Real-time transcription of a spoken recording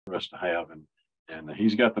for us to have. And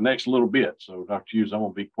he's got the next little bit. So Dr. Hughes, I'm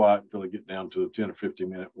going to be quiet until I get down to a 10 or 15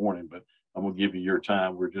 minute warning, but I'm going to give you your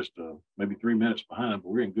time. We're just maybe 3 minutes behind, but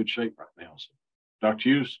we're in good shape right now. So Dr.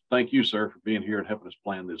 Hughes, thank you, sir, for being here and helping us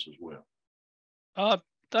plan this as well.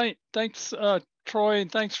 Thanks, Troy,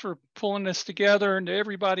 and thanks for pulling this together. And to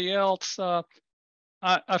everybody else, I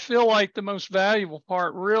feel like the most valuable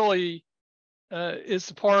part really is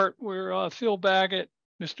the part where Phil Baggett,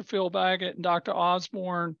 Mr. Phil Baggett, and Dr.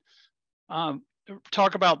 Osborne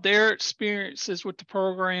talk about their experiences with the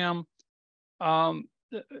program.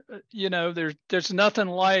 You know, there's nothing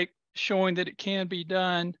like showing that it can be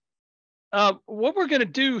done. What we're going to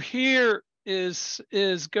do here is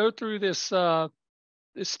go through this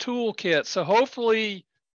this toolkit. So hopefully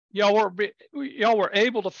y'all were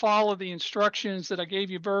able to follow the instructions that I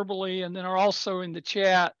gave you verbally, and then are also in the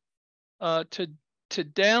chat to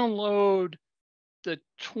download the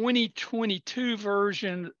 2022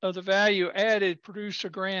 version of the Value Added Producer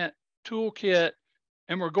Grant Toolkit.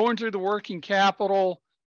 And we're going through the working capital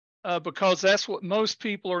because that's what most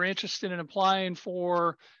people are interested in applying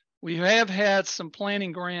for. We have had some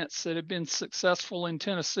planning grants that have been successful in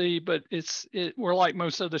Tennessee, but we're like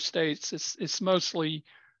most other states. It's mostly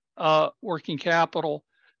working capital.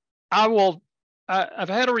 I've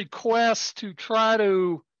had a request to try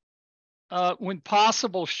to, when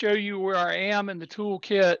possible, show you where I am in the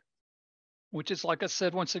toolkit, which is, like I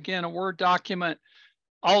said, once again, a Word document.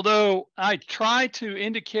 Although I try to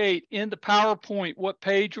indicate in the PowerPoint what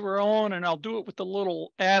page we're on, and I'll do it with the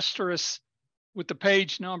little asterisk with the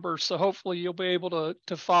page number. So hopefully you'll be able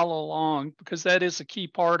to follow along, because that is a key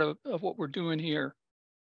part of what we're doing here.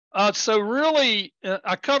 So really,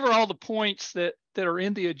 I cover all the points that are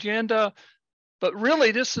in the agenda, but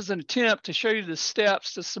really this is an attempt to show you the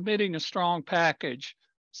steps to submitting a strong package.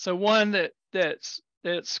 So one that's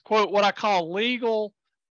quote, what I call legal,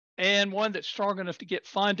 and one that's strong enough to get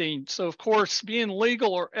funding. So of course, being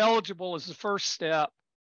legal or eligible is the first step.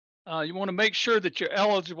 You want to make sure that you're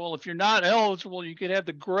eligible. If you're not eligible, you could have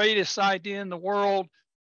the greatest idea in the world,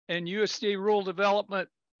 and USDA rural development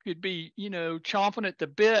could be, you know, chomping at the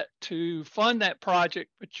bit to fund that project,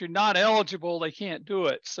 but you're not eligible, they can't do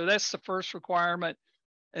it. So that's the first requirement.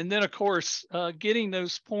 And then of course, getting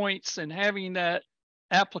those points and having that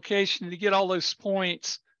application to get all those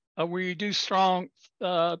points where you do score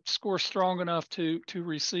strong enough to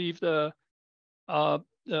receive the help.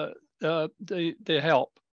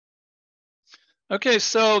 Okay,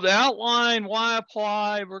 so the outline, why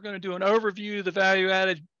apply, we're going to do an overview of the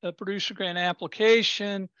value-added producer grant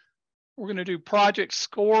application. We're going to do project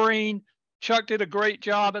scoring. Chuck did a great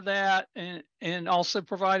job of that, and also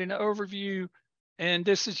providing an overview. And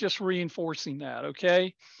this is just reinforcing that,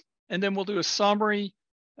 okay? And then we'll do a summary.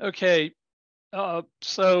 Okay,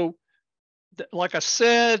 so like I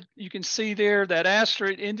said, you can see there that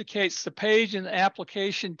asterisk indicates the page in the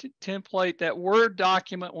application template, that Word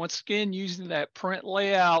document, once again, using that print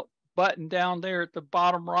layout button down there at the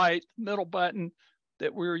bottom right, middle button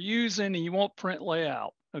that we're using, and you want print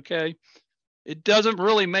layout, okay? It doesn't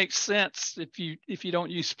really make sense if you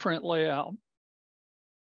don't use print layout.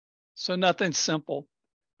 So nothing simple.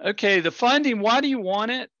 Okay, the funding, why do you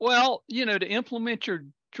want it? Well, you know, to implement your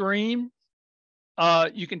dream.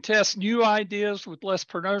 You can test new ideas with less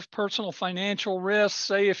personal financial risk.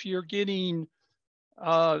 Say if you're getting,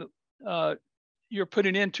 you're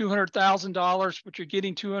putting in $200,000, but you're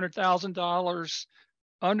getting $200,000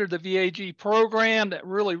 under the VAG program, that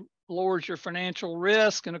really lowers your financial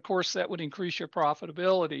risk. And of course, that would increase your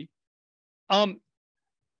profitability. The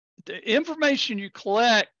information you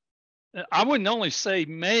collect, I wouldn't only say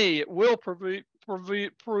may, it will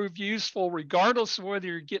prove useful regardless of whether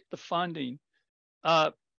you get the funding.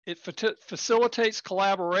 It facilitates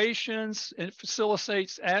collaborations, and it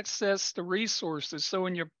facilitates access to resources. So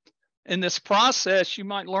in this process, you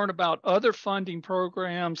might learn about other funding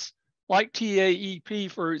programs like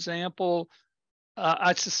TAEP, for example.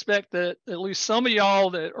 I suspect that at least some of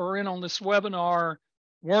y'all that are in on this webinar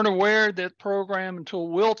weren't aware of that program until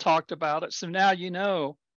Will talked about it. So now you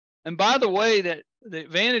know. And by the way, that the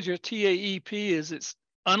advantage of TAEP is it's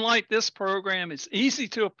unlike this program, it's easy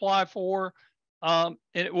to apply for. And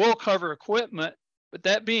it will cover equipment, but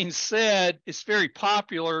that being said, it's very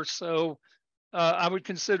popular. So I would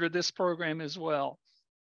consider this program as well.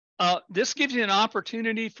 This gives you an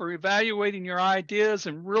opportunity for evaluating your ideas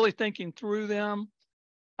and really thinking through them.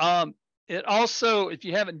 It also, if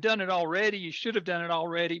you haven't done it already, you should have done it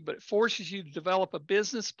already, but it forces you to develop a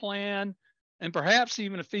business plan and perhaps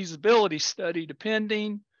even a feasibility study,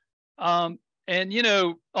 depending. And, you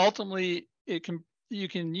know, ultimately it you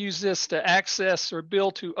can use this to access or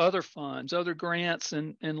bill to other funds, other grants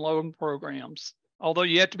and loan programs. Although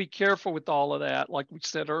you have to be careful with all of that, like we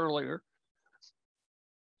said earlier.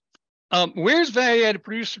 Where's value-added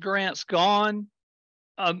producer grants gone?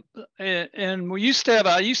 And we used to have,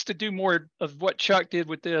 I used to do more of what Chuck did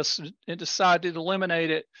with this and decided to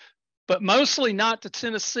eliminate it, but mostly not to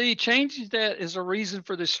Tennessee. Changing that is a reason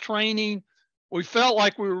for this training. We felt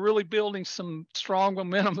like we were really building some strong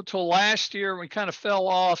momentum until last year. We kind of fell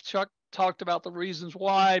off. Chuck talked about the reasons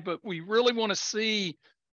why, but we really want to see,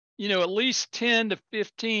 you know, at least 10 to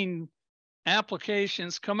 15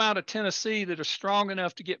 applications come out of Tennessee that are strong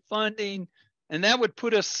enough to get funding. And that would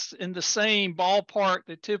put us in the same ballpark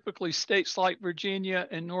that typically states like Virginia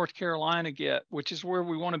and North Carolina get, which is where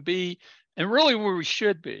we want to be and really where we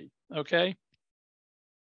should be. Okay.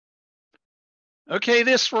 Okay,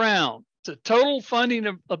 this round. The total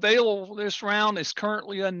funding available for this round is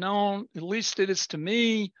currently unknown. At least it is to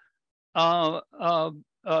me. Chuck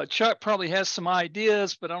probably has some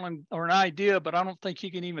ideas, but I don't think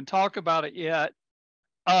he can even talk about it yet.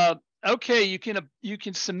 Okay, you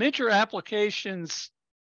can submit your applications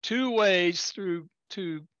two ways to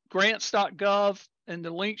grants.gov, and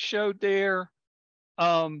the link showed there.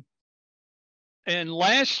 And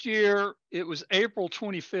last year it was April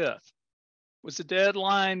 25th was the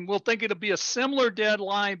deadline. We'll think it'll be a similar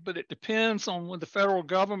deadline, but it depends on when the federal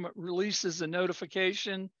government releases the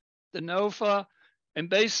notification, the NOFA. And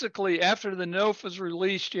basically after the NOFA is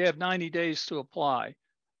released, you have 90 days to apply.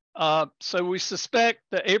 So we suspect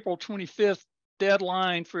the April 25th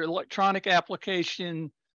deadline for electronic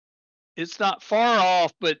application, it's not far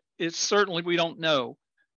off, but it's certainly, we don't know.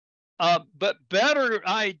 But better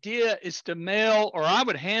idea is to mail, or I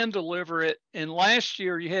would hand deliver it. And last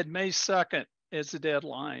year you had May 2nd as the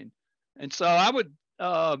deadline. And so I would,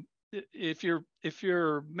 if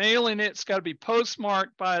you're mailing it, it's got to be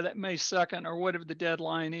postmarked by that May 2nd or whatever the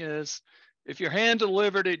deadline is. If you're hand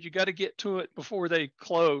delivered it, you got to get to it before they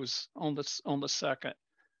close on the 2nd.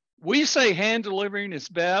 We say hand delivering is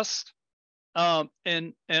best. And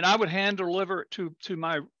I would hand deliver it to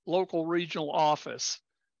my local regional office.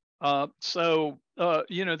 So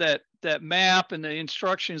you know, that map and the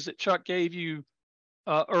instructions that Chuck gave you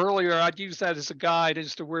earlier, I'd use that as a guide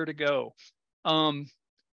as to where to go.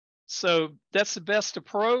 So that's the best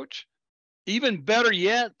approach. Even better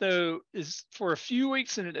yet, though, is for a few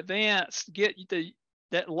weeks in advance, get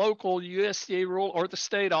that local USDA rural or the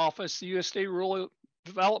state office, the USDA Rural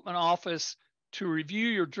Development Office, to review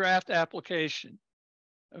your draft application.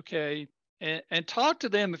 Okay. And talk to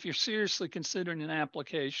them if you're seriously considering an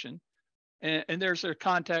application. And there's their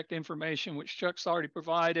contact information, which Chuck's already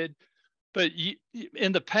provided. But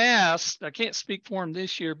in the past, I can't speak for them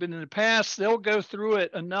this year, but in the past, they'll go through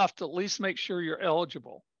it enough to at least make sure you're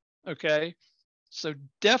eligible. Okay. So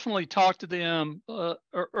definitely talk to them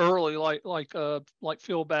early, like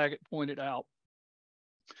Phil Baggett pointed out.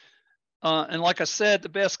 And like I said, the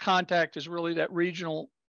best contact is really that regional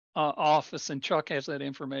office, and Chuck has that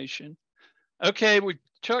information. Okay,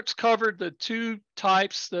 Chuck's covered the two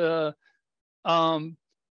types, the planning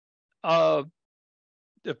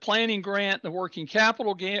grant, the working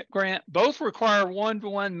capital grant. Both require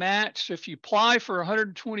one-to-one match. So if you apply for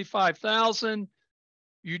 $125,000,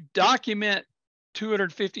 you document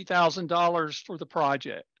 $250,000 for the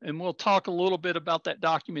project, and we'll talk a little bit about that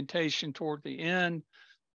documentation toward the end.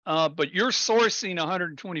 But you're sourcing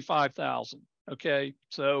 $125,000. Okay,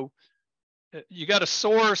 so you got to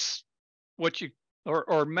source what you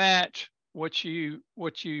or match what you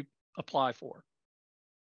apply for.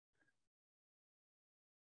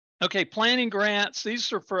 Okay, planning grants.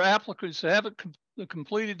 These are for applicants who haven't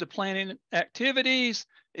completed the planning activities.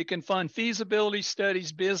 It can fund feasibility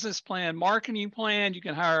studies, business plan, marketing plan. You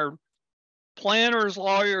can hire planners,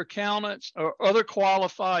 lawyer, accountants, or other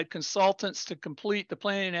qualified consultants to complete the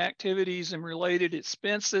planning activities and related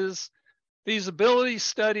expenses. Feasibility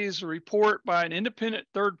study is a report by an independent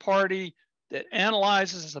third party that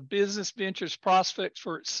analyzes a business venture's prospects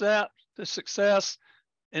for the success,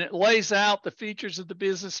 and it lays out the features of the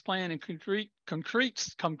business plan and critiques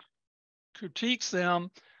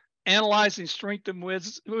them, analyzing strengths and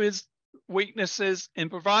weaknesses, and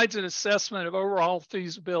provides an assessment of overall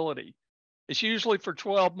feasibility. It's usually for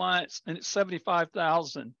 12 months, and it's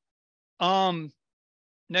 $75,000. Now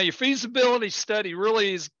your feasibility study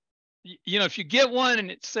really is, you know, if you get one and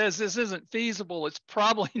it says this isn't feasible, it's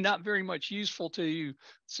probably not very much useful to you.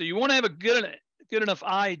 So you want to have a good enough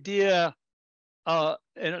idea and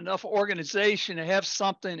enough organization to have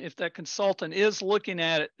something, if that consultant is looking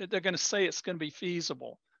at it, that they're going to say it's going to be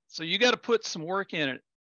feasible. So you got to put some work in it.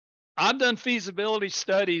 I've done feasibility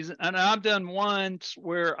studies, and I've done ones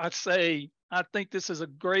where I say, I think this is a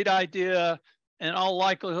great idea, and all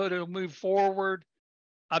likelihood it'll move forward.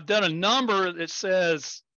 I've done a number that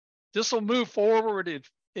says this will move forward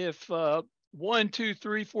if 1, 2,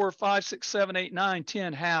 3, 4, 5, 6, 7, 8, 9,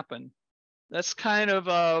 10 happen. That's kind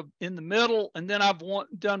of in the middle. And then I've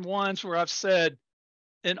done ones where I've said,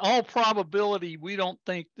 in all probability, we don't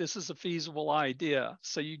think this is a feasible idea.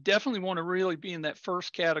 So you definitely want to really be in that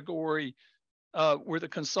first category where the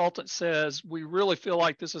consultant says, we really feel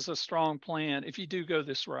like this is a strong plan if you do go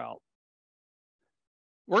this route.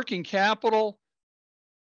 Working capital,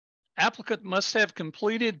 applicant must have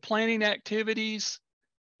completed planning activities.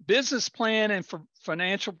 Business plan and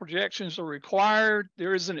financial projections are required.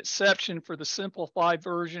 There is an exception for the simplified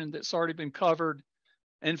version that's already been covered.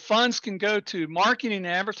 And funds can go to marketing and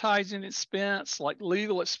advertising expense, like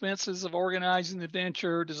legal expenses of organizing the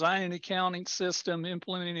venture, designing an accounting system,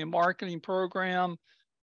 implementing a marketing program,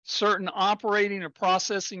 certain operating or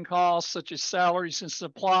processing costs, such as salaries and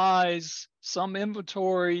supplies, some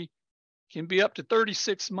inventory, can be up to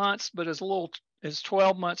 36 months, but as little as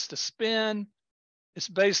 12 months to spend. It's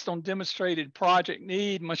based on demonstrated project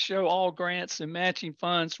need, must show all grants and matching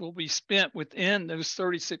funds will be spent within those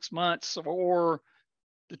 36 months or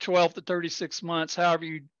the 12 to 36 months, however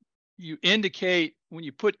you indicate when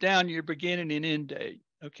you put down your beginning and end date,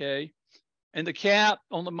 okay? And the cap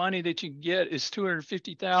on the money that you can get is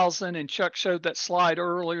 250,000, and Chuck showed that slide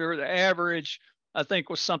earlier. The average, I think,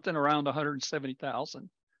 was something around 170,000.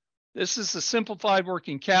 This is the simplified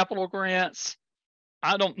working capital grants.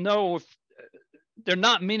 I don't know if there are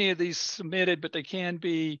not many of these submitted, but they can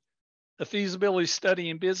be. The feasibility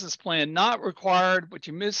study and business plan not required, but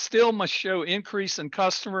you still must show increase in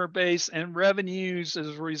customer base and revenues as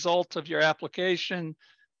a result of your application.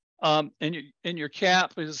 And your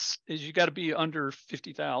cap is you got to be under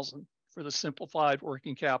 50,000 for the simplified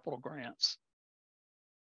working capital grants.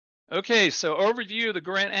 Okay, so overview of the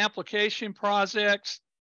grant application projects.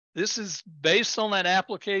 This is based on that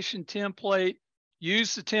application template.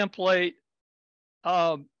 Use the template.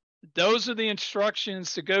 Those are the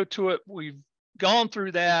instructions to go to it. We've gone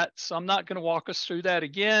through that, so I'm not going to walk us through that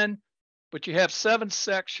again, but you have 7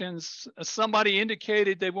 sections. Somebody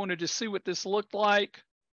indicated they wanted to see what this looked like.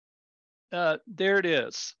 There it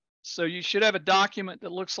is. So you should have a document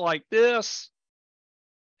that looks like this.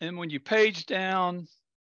 And when you page down,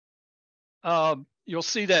 you'll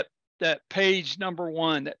see that page number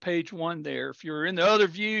 1, that page 1 there. If you're in the other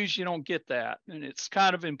views, you don't get that. And it's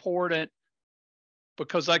kind of important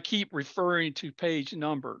because I keep referring to page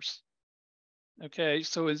numbers. Okay,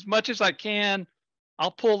 so as much as I can, I'll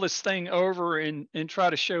pull this thing over and try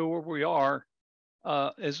to show where we are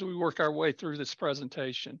as we work our way through this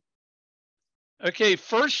presentation. Okay,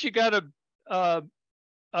 first you got to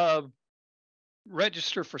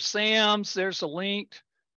register for SAMs. There's a link.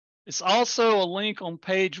 It's also a link on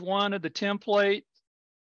page 1 of the template.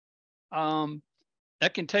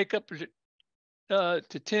 That can take up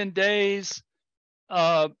to 10 days.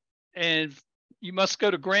 And you must go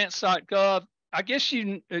to grants.gov. I guess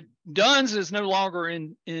DUNS is no longer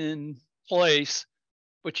in place,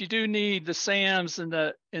 but you do need the SAMs and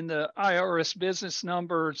the IRS business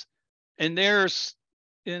numbers. And there's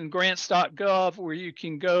in grants.gov where you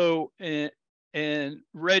can go and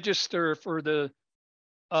register for the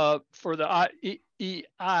EIN,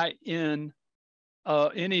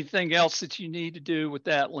 anything else that you need to do with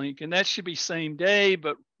that link. And that should be same day,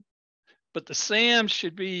 but the SAM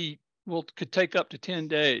could take up to 10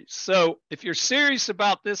 days. So if you're serious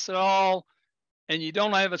about this at all and you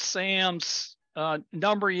don't have a SAM's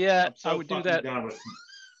number yet, I would do that. Done with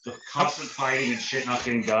the constant fighting and shit not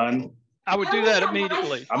getting done. I would do that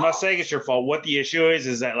immediately. I'm not saying it's your fault. What the issue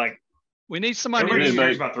is that like we need somebody to to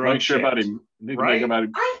make sure everybody I've been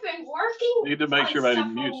working. Need to make sure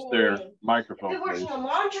everybody mutes their microphone. I've been working on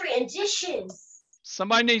laundry and dishes.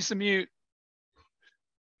 Somebody needs to mute.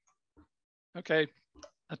 Okay,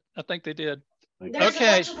 I think they did. There's okay.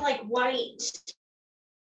 a bunch of like white.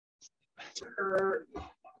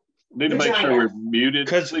 Need to make sure we're muted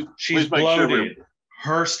because she's bloated.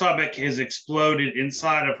 Her stomach is exploded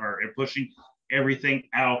inside of her and pushing everything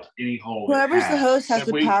out any hole. Whoever's the host has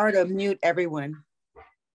the power to mute everyone.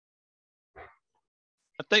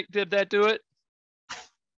 I think, did that do it?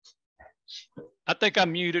 I think I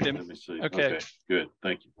muted him. Let me see. Okay. Good.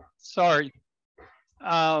 Thank you. Sorry.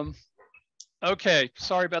 Okay.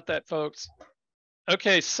 Sorry about that, folks.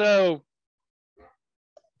 Okay. So,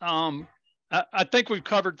 I think we've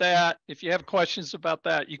covered that. If you have questions about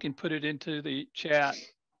that, you can put it into the chat.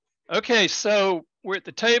 Okay. So we're at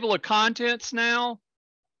the table of contents now.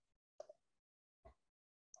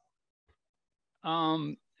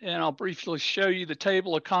 And I'll briefly show you the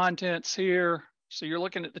table of contents here. So you're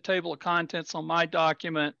looking at the table of contents on my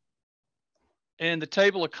document. And the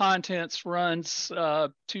table of contents runs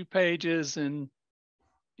 2 pages, and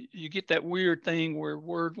you get that weird thing where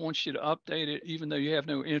Word wants you to update it, even though you have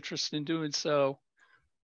no interest in doing so.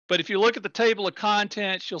 But if you look at the table of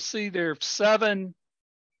contents, you'll see there are 7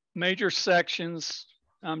 major sections.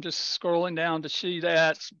 I'm just scrolling down to see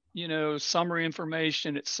that, you know, summary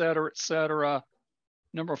information, et cetera,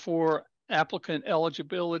 Number 4, applicant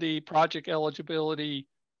eligibility, project eligibility.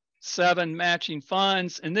 7, matching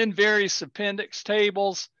funds, and then various appendix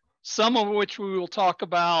tables, some of which we will talk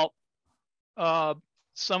about,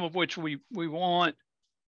 some of which we want.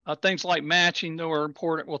 Things like matching, though, are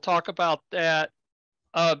important. We'll talk about that.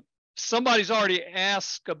 Somebody's already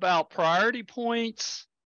asked about priority points.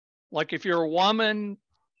 Like if you're a woman,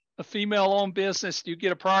 a female-owned business, do you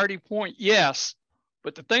get a priority point? Yes.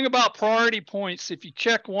 But the thing about priority points, if you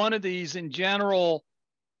check one of these in general,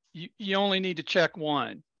 you only need to check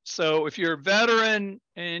one. So if you're a veteran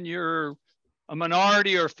and you're a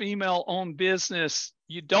minority or female-owned business,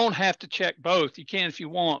 you don't have to check both. You can if you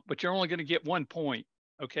want, but you're only going to get 1 point,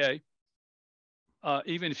 okay?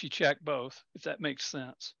 Even if you check both, if that makes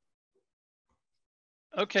sense.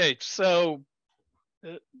 Okay, so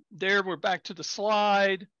there we're back to the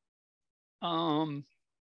slide. And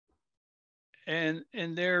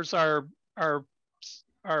there's our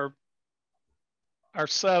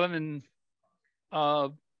 7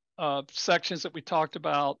 sections that we talked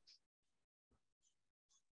about.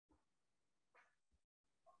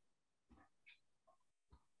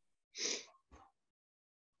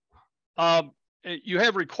 You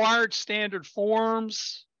have required standard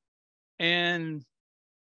forms, and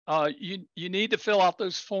you need to fill out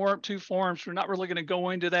those 2 forms. We're not really going to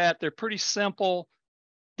go into that. They're pretty simple.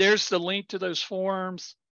 There's the link to those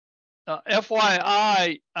forms.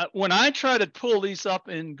 FYI, when I try to pull these up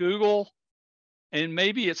in Google, and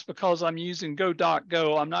maybe it's because I'm using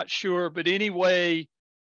go.go, I'm not sure, but anyway,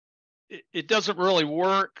 it doesn't really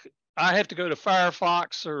work. I have to go to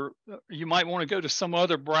Firefox, or you might want to go to some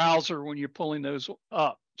other browser when you're pulling those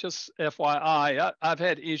up. Just FYI, I've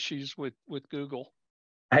had issues with Google.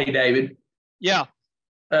 Hey, David. Yeah.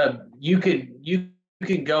 You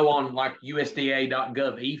can go on like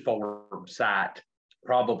USDA.gov eForm site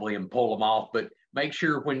probably and pull them off, but make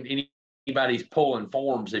sure when anybody's pulling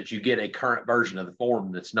forms that you get a current version of the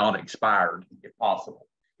form that's not expired, if possible.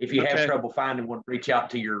 If you have trouble finding one, reach out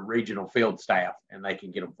to your regional field staff and they can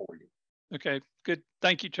get them for you. Okay, good.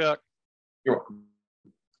 Thank you, Chuck. You're welcome.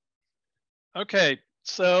 Okay,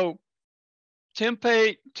 so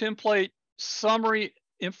template summary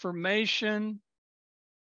information.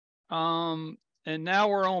 And now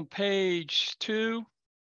we're on page 2.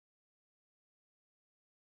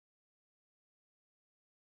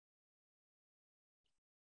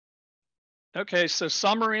 Okay, so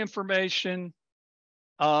summary information.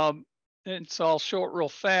 And so I'll show it real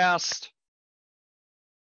fast.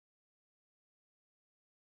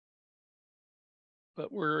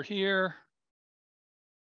 But we're here.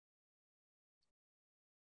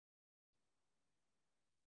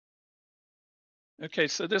 Okay,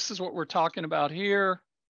 so this is what we're talking about here.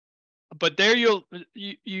 But there you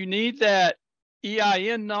need that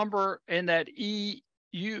EIN number and that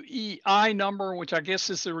UEI number, which I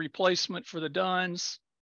guess is the replacement for the DUNS.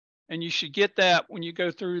 And you should get that when you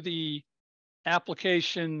go through the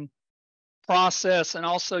application process. And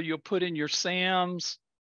also you'll put in your SAM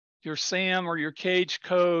or your cage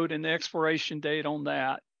code and the expiration date on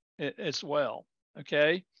that as well,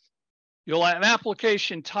 okay? You'll have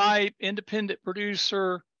application type, independent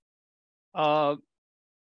producer,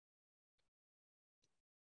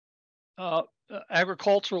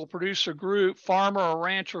 agricultural producer group, farmer or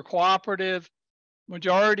rancher cooperative,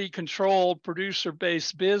 majority controlled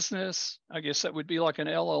producer-based business. I guess that would be like an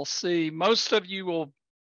LLC. Most of you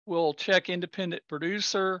will check independent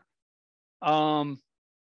producer. And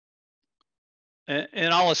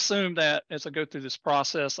I'll assume that as I go through this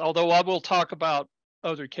process, although I will talk about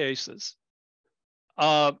other cases.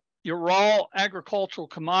 Your raw agricultural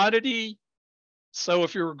commodity. So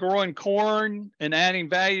if you're growing corn and adding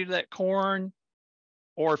value to that corn,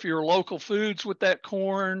 or if you're local foods with that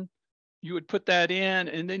corn, you would put that in.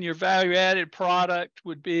 And then your value added product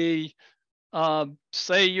would be,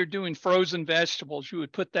 say you're doing frozen vegetables, you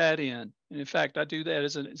would put that in. And in fact, I do that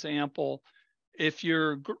as an example. If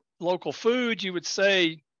you're local food, you would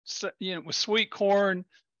say, you know, with sweet corn,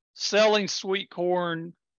 selling sweet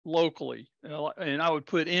corn locally. And I would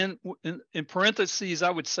put in parentheses,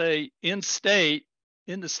 I would say in the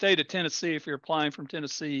state of Tennessee, if you're applying from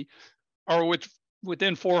Tennessee, or with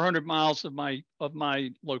within 400 miles of my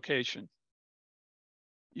location.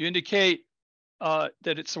 You indicate that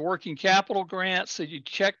it's a working capital grant, so you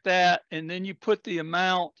check that, and then you put the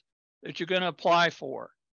amount that you're going to apply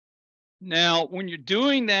for. Now, when you're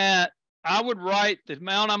doing that, I would write the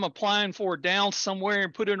amount I'm applying for down somewhere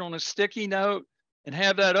and put it on a sticky note and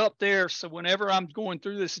have that up there. So whenever I'm going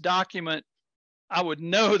through this document, I would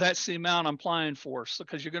know that's the amount I'm applying for. So,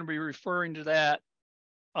 because you're going to be referring to that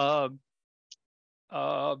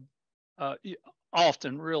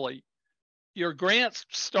often, really. Your grant's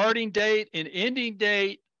starting date and ending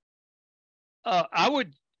date, I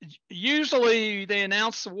would usually they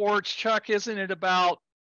announce awards, Chuck, isn't it about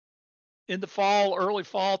in the fall, early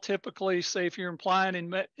fall, typically, say if you're applying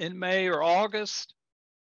in May or August.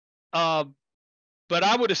 But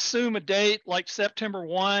I would assume a date like September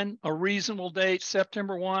 1, a reasonable date,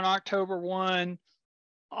 September 1, October 1,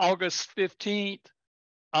 August 15th.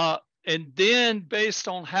 And then based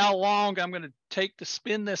on how long I'm going to take to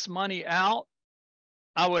spend this money out,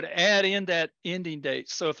 I would add in that ending date.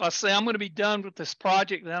 So if I say I'm going to be done with this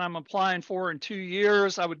project that I'm applying for in 2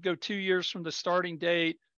 years, I would go 2 years from the starting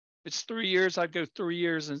date. If it's 3 years, I'd go 3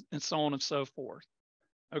 years and so on and so forth.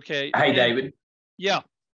 Okay. Hey, David. Yeah.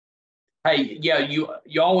 Hey, yeah,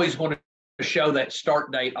 you always want to show that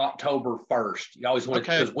start date October 1st. You always want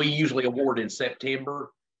to, because we usually award in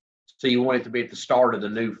September. So you want it to be at the start of the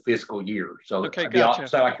new fiscal year. So, gotcha.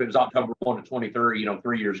 So like if it was October 1 to 23,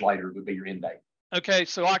 3 years later would be your end date. Okay,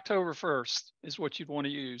 so October 1st is what you'd want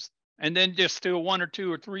to use. And then just do 1 or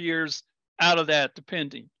 2 or 3 years out of that,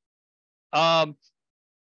 depending.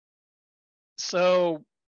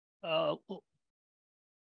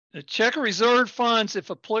 Check reserve funds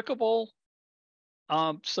if applicable.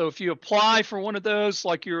 So if you apply for one of those,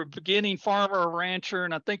 like you're a beginning farmer or rancher,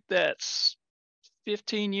 and I think that's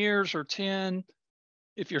 15 years or 10.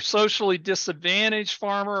 If you're socially disadvantaged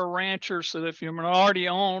farmer or rancher, so if you're minority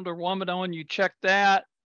owned or woman owned, you check that.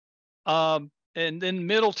 And then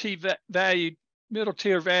middle tier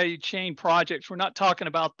value chain projects. We're not talking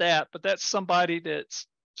about that, but that's somebody that's,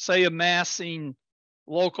 say, amassing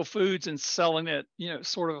local foods and selling it,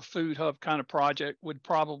 sort of a food hub kind of project would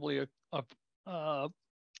probably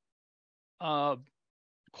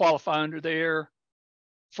qualify under there.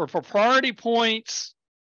 For priority points,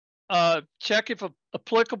 check if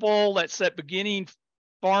applicable, that's that beginning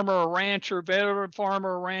farmer or rancher, veteran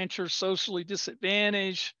farmer or rancher, socially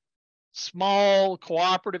disadvantaged, small,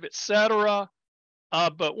 cooperative, etc.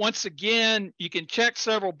 But once again, you can check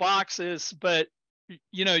several boxes, but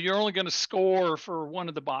you're only going to score for one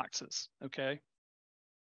of the boxes. Okay.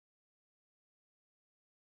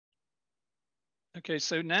 Okay,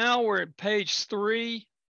 so now we're at page 3.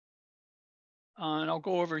 And I'll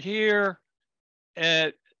go over here.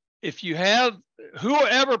 If you have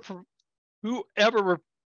whoever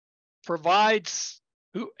provides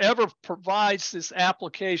this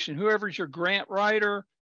application, whoever's your grant writer,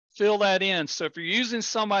 fill that in. So if you're using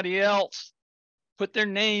somebody else, put their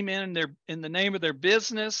name in the name of their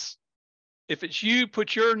business. If it's you,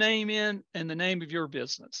 put your name in and the name of your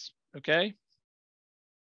business. Okay.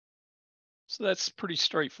 So that's pretty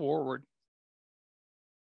straightforward.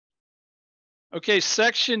 Okay,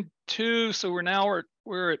 section 2. So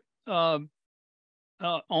we're at on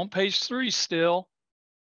page 3 still.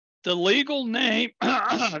 The legal name,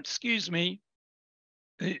 excuse me.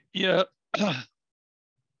 Yeah.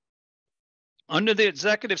 Under the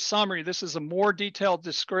executive summary, this is a more detailed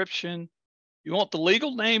description. You want the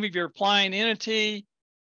legal name of your applying entity,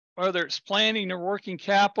 whether it's planning or working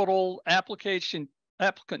capital, applicant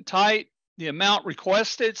type, the amount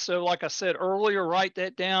requested. So like I said earlier, write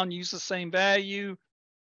that down, use the same value,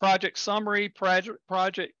 project summary,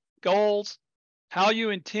 project goals, how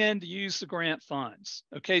you intend to use the grant funds.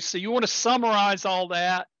 Okay, so you want to summarize all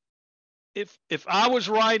that. If I was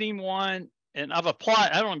writing one, and I've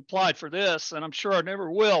applied, I don't apply for this, and I'm sure I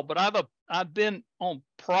never will, but I've been on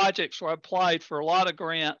projects where I applied for a lot of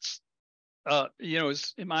grants, in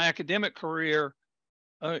my academic career,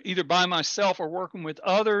 either by myself or working with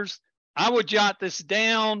others. I would jot this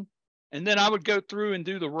down, and then I would go through and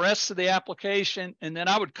do the rest of the application, and then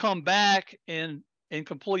I would come back and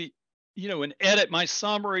complete, and edit my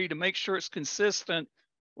summary to make sure it's consistent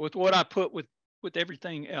with what I put with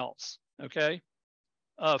everything else. Okay.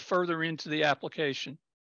 Further into the application.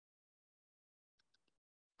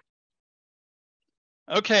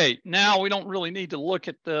 Okay, now we don't really need to look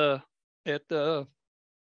at the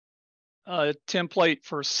template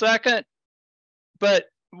for a second, but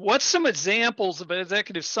what's some examples of an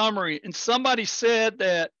executive summary? And somebody said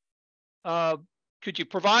that, could you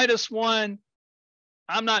provide us one?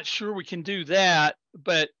 I'm not sure we can do that,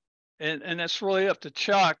 but and that's really up to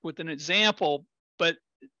Chuck with an example, but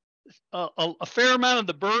a fair amount of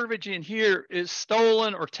the verbiage in here is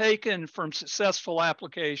stolen or taken from successful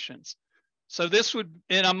applications. So this would,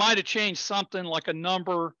 and I might have changed something like a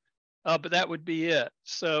number, but that would be it.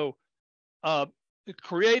 So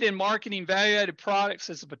creating marketing value-added products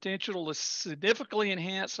has the potential to significantly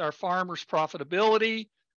enhance our farmers' profitability.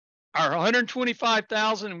 Our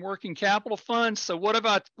 125,000 in working capital funds. So what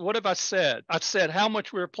have I said? I've said how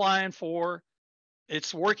much we're applying for.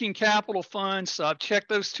 It's working capital funds. So I've checked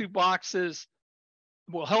those two boxes.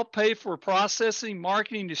 Will help pay for processing,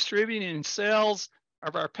 marketing, distributing, and sales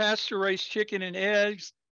of our pasture-raised chicken and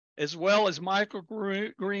eggs, as well as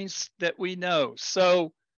microgreens that we know.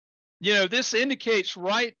 So, you know, this indicates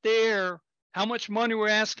right there how much money we're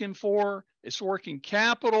asking for. It's working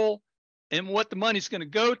capital and what the money's going to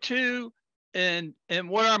go to, and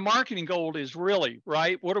what our marketing goal is really,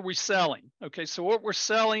 right? What are we selling? Okay, so what we're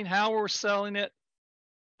selling, how we're selling it.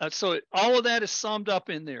 All of that is summed up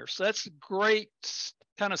in there. So that's a great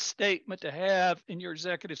kind of statement to have in your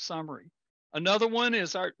executive summary. Another one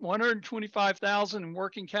is our 125,000 in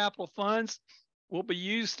working capital funds will be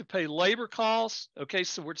used to pay labor costs. Okay,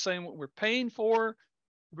 so we're saying what we're paying for,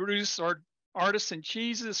 produce our artisan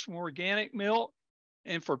cheeses from organic milk,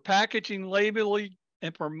 and for packaging, labeling,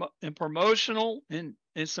 and promotional and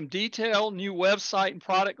some detail, new website and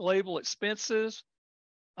product label expenses.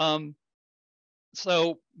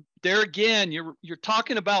 So there again, you're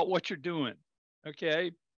talking about what you're doing,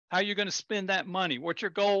 okay? How you're going to spend that money, what your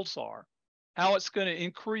goals are, how it's going to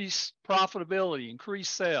increase profitability, increase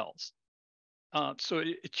sales. So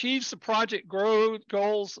it achieves the project growth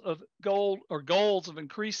goals of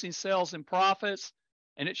increasing sales and profits,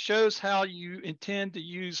 and it shows how you intend to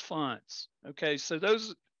use funds. Okay, so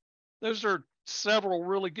those are several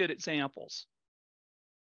really good examples.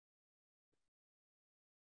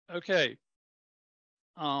 Okay,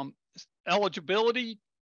 eligibility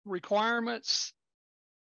requirements.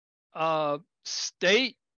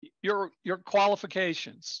 State your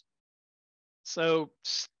qualifications. So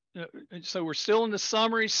we're still in the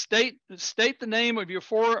summary. State the name of your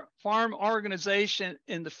farm organization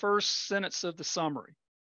in the first sentence of the summary.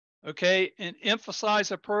 Okay, and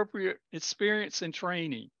emphasize appropriate experience and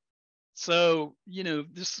training. So, you know,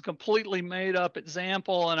 this is a completely made up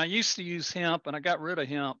example, and I used to use hemp, and I got rid of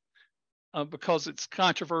hemp because it's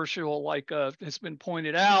controversial, like it's been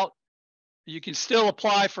pointed out. You can still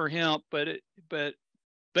apply for hemp, but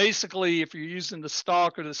basically, if you're using the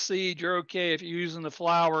stalk or the seed, you're okay. If you're using the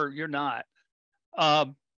flower, you're not.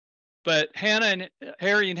 But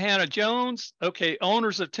Harry and Hannah Jones, okay,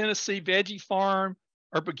 owners of Tennessee Veggie Farm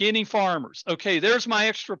are beginning farmers. Okay, there's my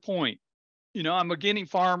extra point. You know, I'm a beginning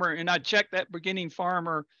farmer, and I check that beginning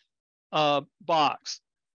farmer box.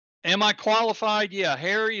 Am I qualified? Yeah,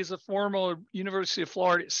 Harry is a former University of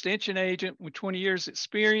Florida extension agent with 20 years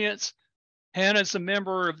experience. Hannah's a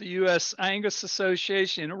member of the U.S. Angus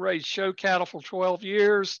Association and raised show cattle for 12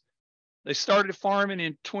 years. They started farming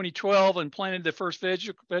in 2012 and planted their first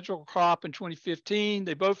vegetable crop in 2015.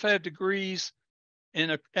 They both have degrees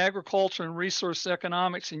in agriculture and resource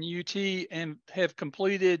economics in UT and have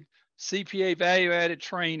completed CPA value-added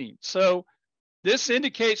training. So this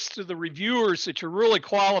indicates to the reviewers that you're really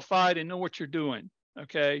qualified and know what you're doing,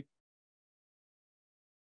 okay?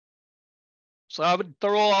 So I would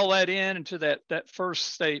throw all that into that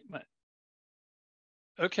first statement.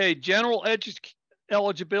 Okay, general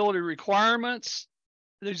eligibility requirements.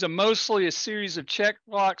 These are mostly a series of check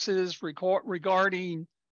boxes regarding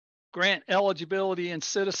grant eligibility and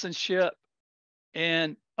citizenship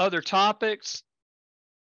and other topics.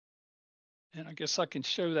 And I guess I can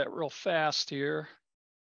show that real fast here.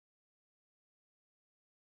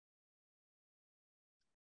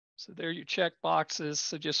 So there are your check boxes.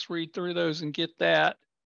 So just read through those and get that.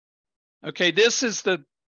 Okay, this is the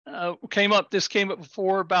this came up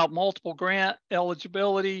before about multiple grant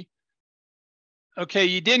eligibility. Okay,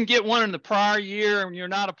 you didn't get one in the prior year and you're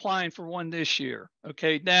not applying for one this year.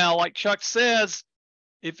 Okay, now like Chuck says,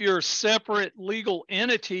 if you're a separate legal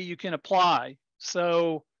entity, you can apply.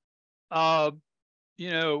 So, you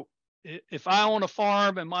know, if I own a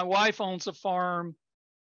farm and my wife owns a farm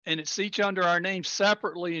and it's each under our name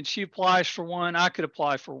separately and she applies for one, I could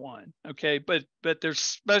apply for one. Okay, but there's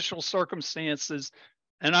special circumstances,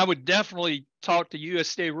 and I would definitely talk to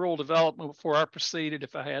USDA Rural Development before I proceeded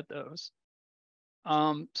if I had those.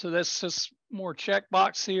 So that's just more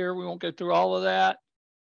checkbox here. We won't go through all of that.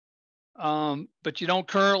 But you don't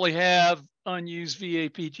currently have unused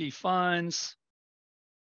VAPG funds.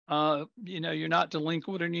 You know, you're not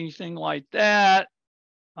delinquent or anything like that.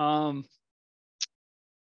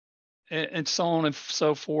 and so on and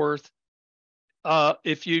so forth.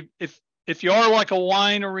 If you are like a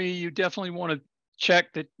winery, you definitely want to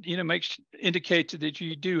check that, indicate that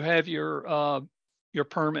you do have your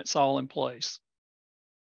permits all in place.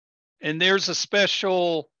 And there's a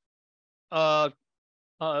special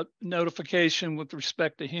notification with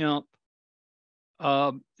respect to hemp.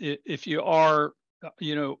 If you are,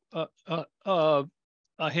 a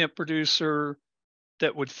hemp producer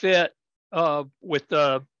that would fit with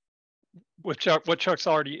what Chuck's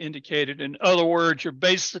already indicated. In other words, you're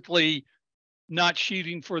basically not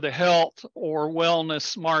shooting for the health or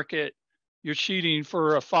wellness market. You're shooting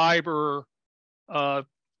for a fiber kind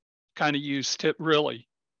of use tip, really.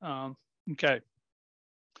 Okay.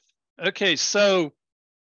 Okay, so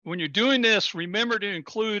when you're doing this, remember to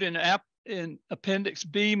include in Appendix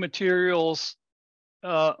B materials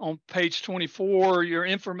on page 24, your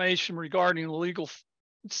information regarding the legal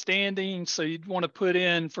standing. So you'd want to put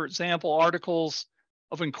in, for example, articles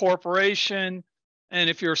of incorporation. And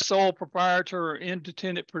if you're a sole proprietor or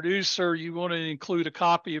independent producer, you want to include a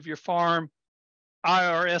copy of your farm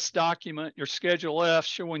IRS document, your Schedule F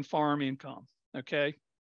showing farm income. Okay.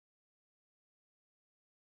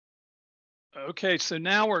 Okay, so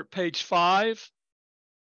now we're at page 5.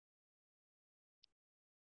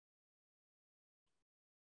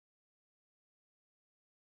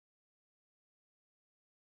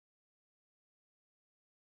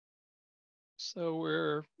 So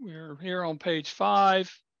we're here on page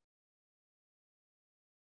 5.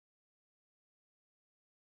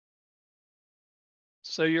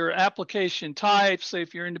 So your application type, say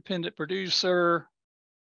if you're independent producer,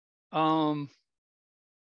 and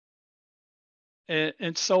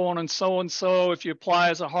so on and so on. So if you apply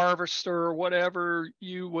as a harvester or whatever,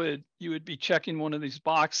 you would be checking one of these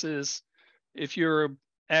boxes. If you're an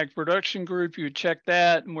ag production group, you would check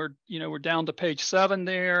that, and we're down to page 7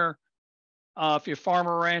 there. If you're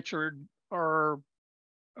farmer rancher or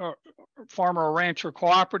farmer or rancher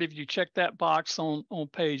cooperative, you check that box on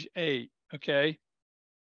page 8. Okay.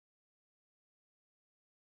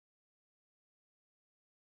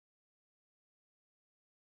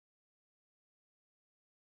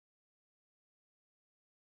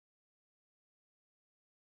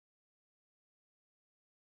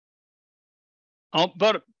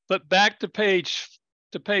 But back to page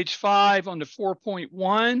 5 on the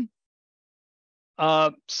 4.1.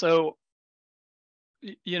 So,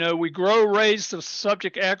 we grow, raise the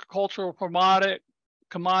subject agricultural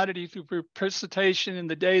commodity through participation in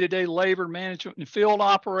the day-to-day labor management and field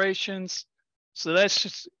operations. So that's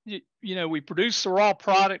just, we produce the raw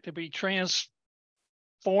product to be transformed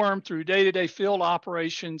through day-to-day field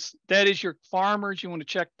operations. That is your farmers. You want to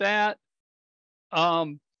check that.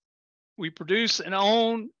 We produce and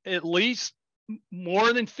own at least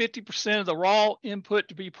more than 50% of the raw input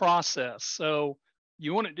to be processed. So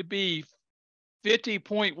you want it to be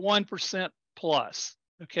 50.1% plus,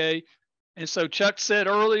 okay? And so Chuck said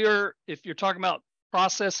earlier, if you're talking about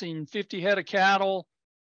processing 50 head of cattle,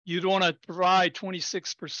 you'd want to provide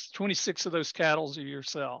 26 of those cattle to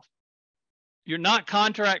yourself. You're not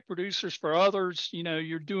contract producers for others.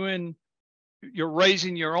 You're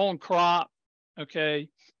raising your own crop, okay?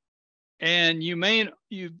 And you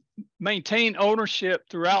maintain ownership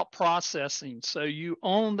throughout processing. So you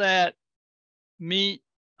own that meat,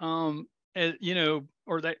 or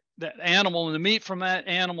that animal, and the meat from that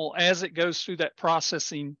animal as it goes through that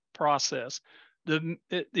processing process. The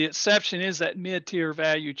exception is that mid-tier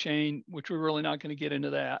value chain, which we're really not going to get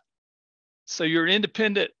into that. So you're an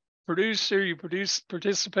independent producer. You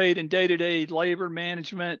participate in day-to-day labor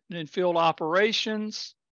management and field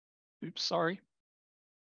operations. Oops, sorry.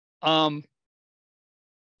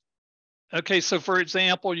 Okay, so for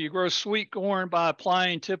example, you grow sweet corn by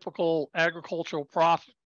applying typical agricultural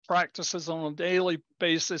practices on a daily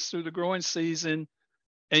basis through the growing season,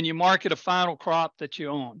 and you market a final crop that you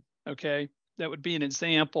own. Okay, that would be an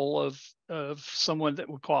example of someone that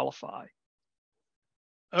would qualify.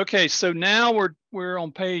 Okay, so now we're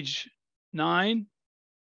on page 9.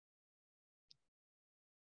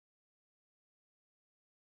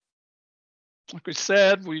 Like we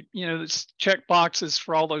said, it's check boxes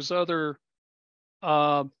for all those other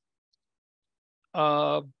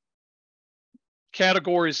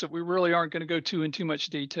categories that we really aren't going to go to in too much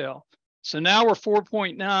detail. So now we're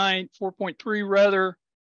 4.3 rather.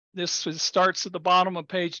 This starts at the bottom of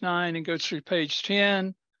page 9 and goes through page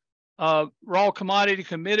 10. Raw commodity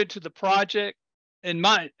committed to the project, and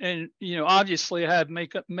obviously I have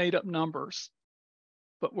made up numbers,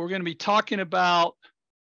 but we're going to be talking about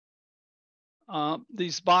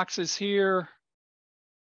these boxes here.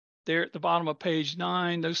 They're at the bottom of page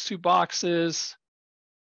 9, those 2 boxes.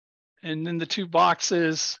 and then the two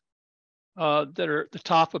boxes that are at the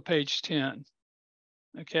top of page 10.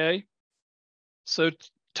 Okay. So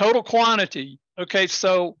total quantity. Okay.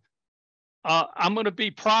 So I'm going to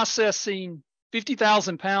be processing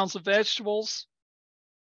 50,000 pounds of vegetables,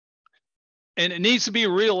 and it needs to be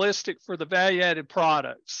realistic for the value added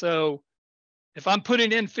product. So if I'm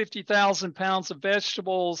putting in 50,000 pounds of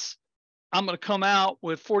vegetables, I'm going to come out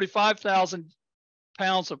with 45,000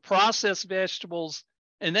 pounds of processed vegetables,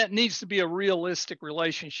 and that needs to be a realistic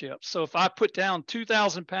relationship. So if I put down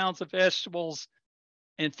 2,000 pounds of vegetables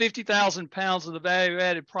and 50,000 pounds of the value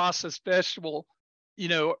added processed vegetable, you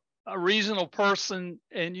know, a reasonable person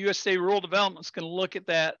in USDA rural development is going to look at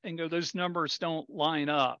that and go, those numbers don't line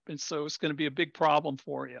up. And so it's going to be a big problem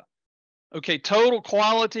for you. Okay, total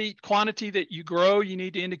quantity that you grow, you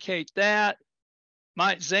need to indicate that.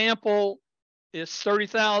 My example is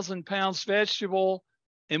 30,000 pounds vegetable.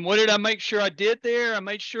 And what did I make sure I did there? I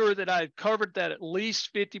made sure that I covered that at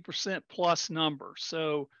least 50% plus number.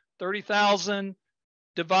 So 30,000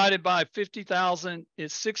 divided by 50,000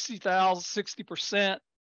 is 60,000, 60%.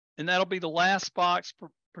 And that'll be the last box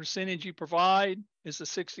percentage you provide is the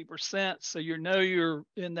 60%. So you know you're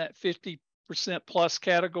in that 50% plus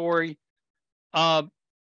category. And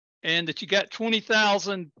that you got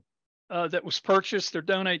 20,000 that was purchased or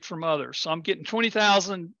donated from others. So I'm getting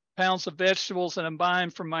 20,000 pounds of vegetables that I'm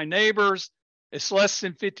buying from my neighbors. It's less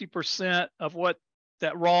than 50% of what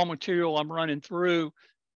that raw material I'm running through.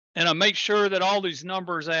 And I make sure that all these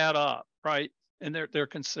numbers add up, right? And they're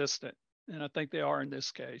consistent. And I think they are in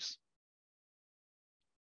this case.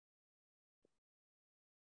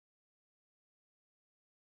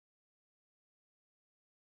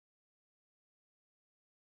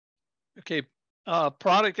 Okay,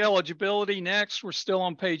 product eligibility next. We're still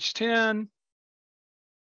on page 10.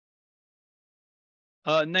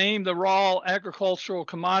 Name the raw agricultural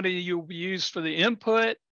commodity you will be used for the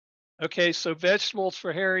input. Okay, so vegetables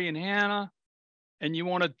for Harry and Hannah. And you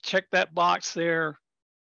want to check that box there.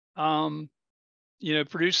 You know,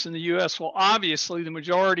 produced in the U.S. Well, obviously, the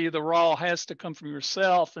majority of the raw has to come from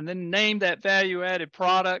yourself. And then name that value-added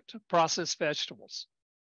product, processed vegetables.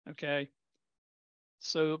 Okay.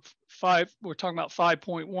 So we're talking about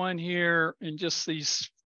 5.1 here, and just these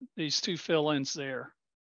two fill-ins there.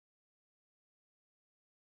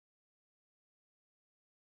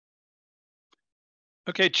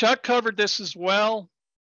 Okay, Chuck covered this as well.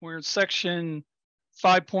 We're in section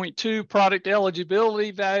 5.2, product eligibility,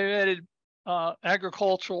 value-added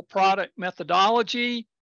agricultural product methodology.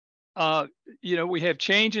 You know, we have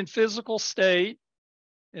change in physical state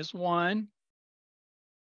is one.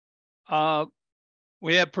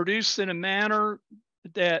 We have produced in a manner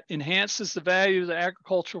that enhances the value of the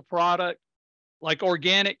agricultural product, like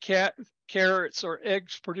organic carrots or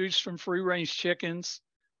eggs produced from free-range chickens.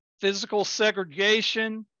 Physical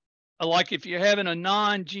segregation, like if you're having a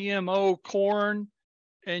non-GMO corn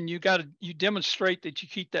and you demonstrate that you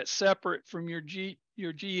keep that separate from your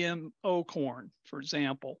GMO corn, for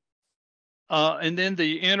example. And then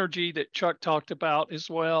the energy that Chuck talked about as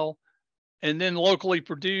well. And then locally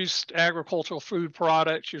produced agricultural food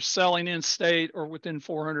products you're selling in state or within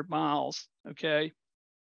 400 miles, okay?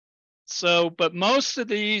 So, but most of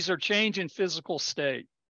these are change in physical state,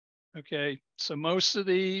 okay? So most of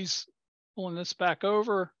these, pulling this back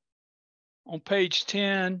over, on page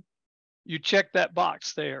 10, you check that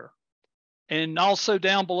box there. And also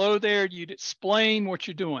down below there, you'd explain what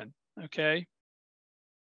you're doing, okay?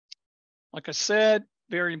 Like I said,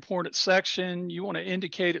 very important section. You want to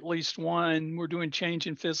indicate at least one. We're doing change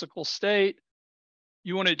in physical state.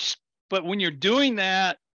 You want to, but when you're doing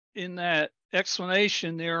that in that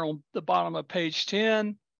explanation there on the bottom of page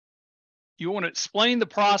 10, you want to explain the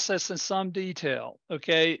process in some detail,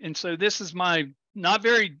 okay? And so this is my not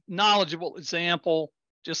very knowledgeable example,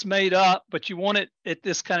 just made up, but you want it at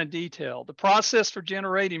this kind of detail. The process for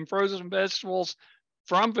generating frozen vegetables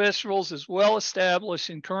from vegetables is well established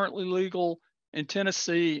and currently legal in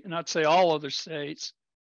Tennessee, and I'd say all other states.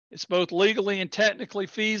 It's both legally and technically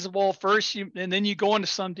feasible. And then you go into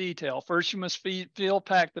some detail. First, you must field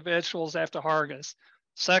pack the vegetables after harvest.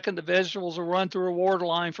 Second, the vegetables will run through a water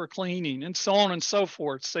line for cleaning, and so on and so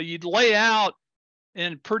forth. So you'd lay out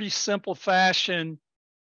in pretty simple fashion,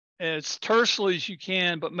 as tersely as you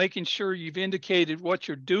can, but making sure you've indicated what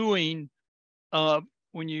you're doing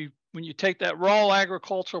when you take that raw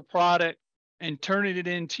agricultural product and turning it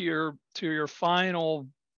into your final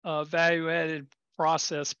value-added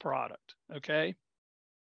processed product, okay?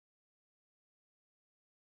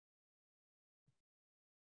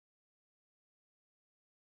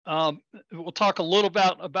 We'll talk a little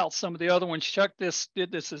about some of the other ones. Chuck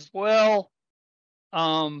did this as well.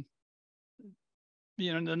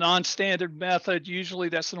 you know, the non-standard method, usually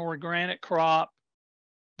that's an organic crop,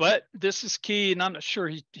 but this is key, and I'm not sure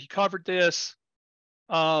he covered this.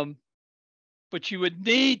 But you would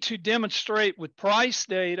need to demonstrate with price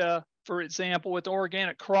data, for example, with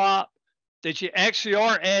organic crop, that you actually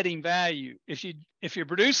are adding value. If you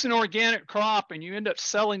produce an organic crop and you end up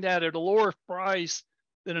selling that at a lower price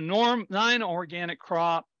than a non-organic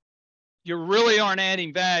crop, you really aren't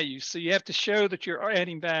adding value. So you have to show that you're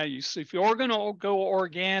adding value. So if you're going to go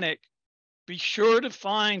organic, be sure to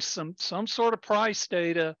find some sort of price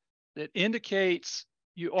data that indicates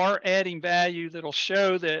you are adding value, that'll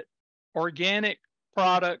show that organic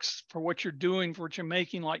products for what you're doing, for what you're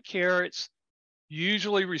making, like carrots,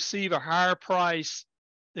 usually receive a higher price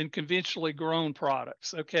than conventionally grown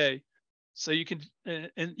products. Okay. So you can,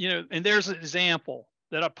 and you know, and there's an example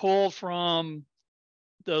that I pulled from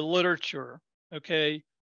the literature. Okay.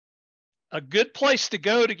 A good place to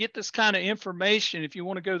go to get this kind of information, if you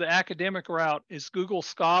want to go the academic route, is Google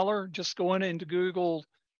Scholar. Just go into Google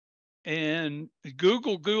and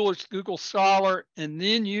Google Scholar, and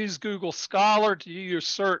then use Google Scholar to do your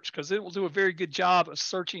search, because it will do a very good job of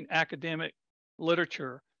searching academic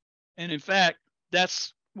literature. And in fact,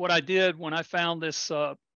 that's what I did when I found this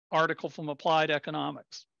article from Applied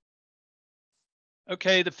Economics.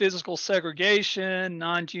 Okay, the physical segregation,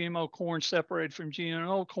 non-GMO corn separated from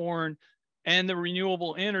GMO corn, and the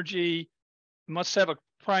renewable energy must have a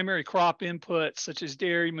primary crop input such as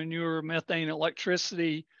dairy, manure, methane,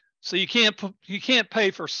 electricity. So you can't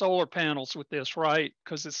pay for solar panels with this, right?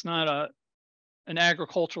 Because it's not an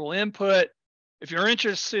agricultural input. If you're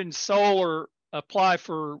interested in solar, apply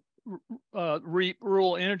for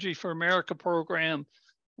Rural Energy for America program.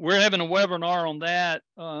 We're having a webinar on that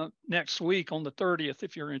next week on the 30th,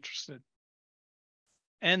 if you're interested.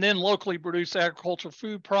 And then locally produced agricultural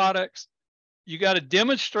food products. You got to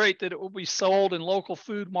demonstrate that it will be sold in local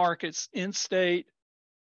food markets in state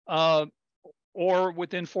or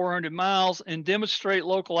within 400 miles, and demonstrate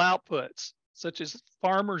local outputs, such as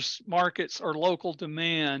farmers markets or local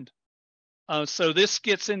demand. So this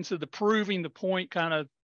gets into the proving the point kind of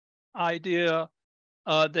idea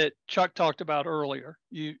that Chuck talked about earlier.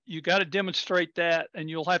 You got to demonstrate that, and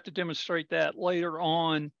you'll have to demonstrate that later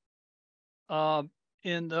on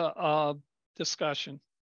in the discussion.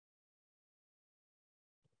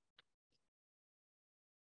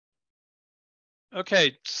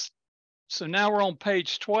 Okay, so now we're on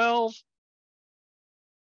page 12.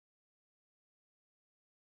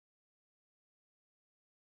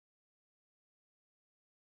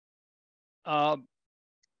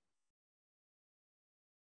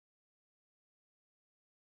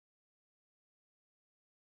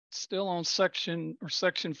 Still on section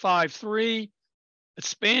 5.3,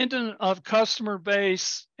 expanding of customer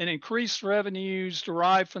base and increased revenues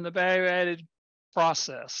derived from the value-added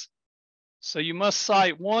process. So you must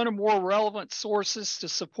cite one or more relevant sources to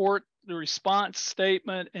support the response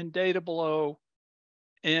statement and data below.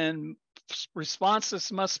 And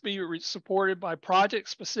responses must be supported by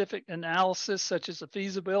project-specific analysis, such as a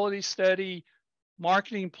feasibility study,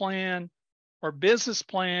 marketing plan, or business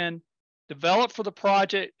plan developed for the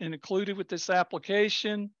project and included with this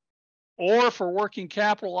application, or for working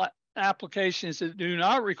capital applications that do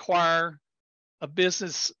not require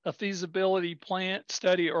a feasibility plan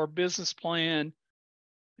study or business plan.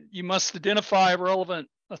 You must identify a relevant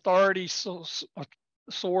authority source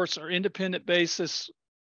or independent basis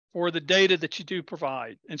for the data that you do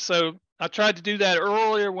provide. And so I tried to do that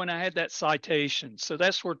earlier when I had that citation. So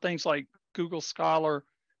that's where things like Google Scholar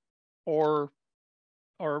or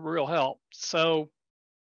real help. So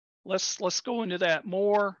let's go into that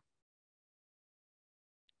more.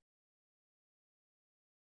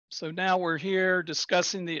 So now we're here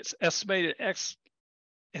discussing the estimated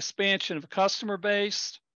expansion of customer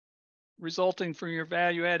base resulting from your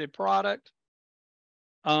value-added product.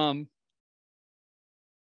 And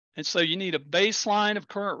so you need a baseline of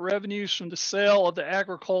current revenues from the sale of the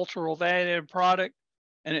agricultural value-added product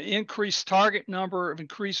and an increased target number of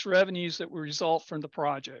increased revenues that will result from the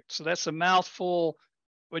project. So that's a mouthful,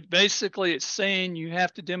 but basically it's saying you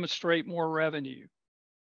have to demonstrate more revenue.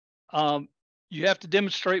 You have to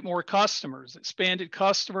demonstrate more customers, expanded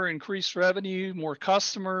customer, increased revenue, more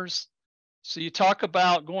customers. So you talk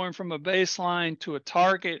about going from a baseline to a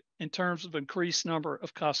target in terms of increased number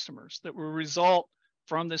of customers that will result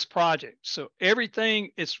from this project. So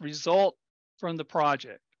everything is result from the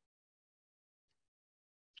project.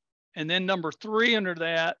 And then number 3 under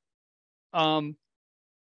that,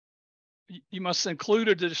 you must include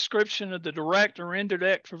a description of the direct or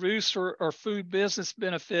indirect producer or food business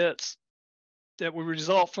benefits that will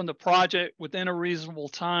result from the project within a reasonable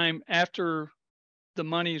time after the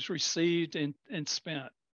money is received and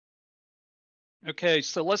spent. Okay,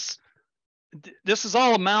 so this is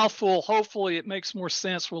all a mouthful. Hopefully it makes more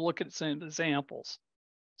sense. We'll look at some examples.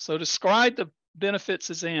 So describe the benefits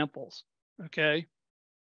examples, okay?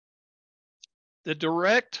 The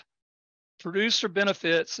direct producer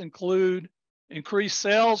benefits include increased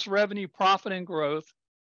sales, revenue, profit, and growth.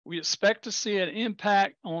 We expect to see an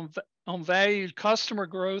impact on valued customer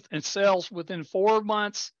growth and sales within 4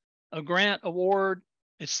 months of grant award,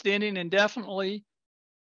 extending indefinitely.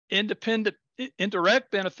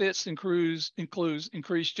 Indirect benefits includes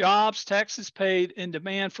increased jobs, taxes paid, and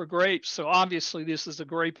demand for grapes. So obviously this is a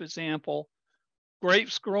grape example.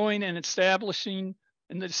 Grapes growing and establishing,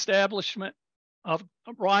 and the establishment of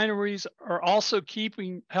wineries are also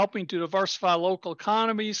helping to diversify local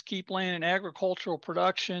economies, keep land and agricultural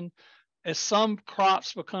production as some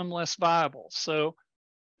crops become less viable. So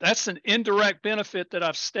that's an indirect benefit that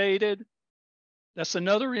I've stated. That's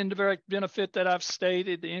another indirect benefit that I've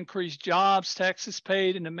stated, the increased jobs, taxes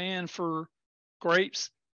paid, and demand for grapes.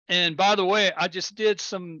 And by the way, I just did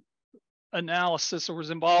some analysis, or was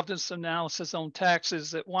involved in some analysis on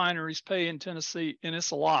taxes that wineries pay in Tennessee, and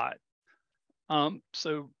it's a lot.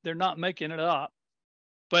 So they're not making it up.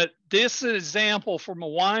 But this is an example from a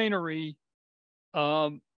winery,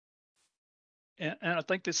 and I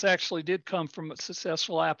think this actually did come from a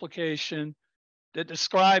successful application that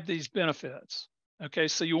described these benefits. Okay,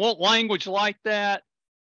 so you want language like that.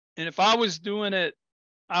 And if I was doing it,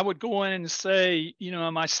 I would go in and say, you know,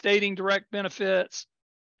 am I stating direct benefits?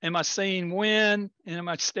 Am I saying when? And am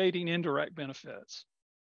I stating indirect benefits?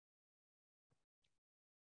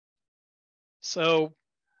 So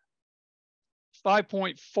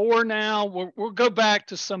 5.4 now, we'll go back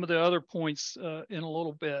to some of the other points in a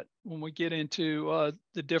little bit when we get into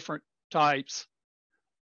the different types.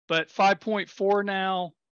 But 5.4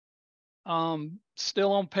 now,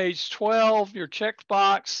 still on page 12, your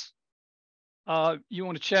checkbox. You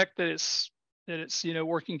want to check that it's you know,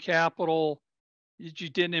 working capital that you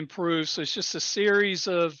didn't improve. So it's just a series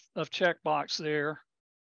of checkbox there.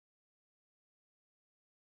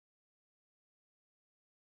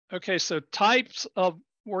 Okay, so types of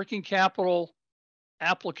working capital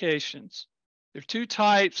applications. There are two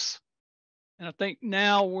types, and I think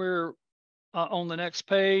now we're on the next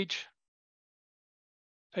page,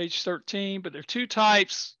 page 13, but there are two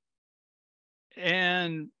types,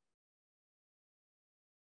 and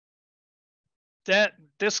that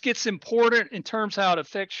this gets important in terms of how it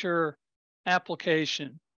affects your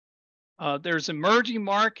application. There's emerging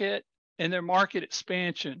market and their market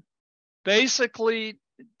expansion. Basically,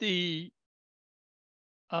 the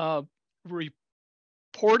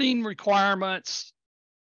reporting requirements,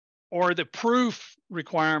 or the proof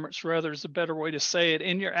requirements rather is a better way to say it,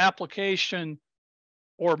 in your application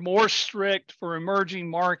or more strict for emerging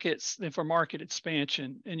markets than for market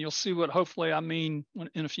expansion. And you'll see what hopefully I mean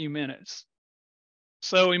in a few minutes.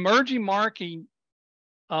 So emerging market,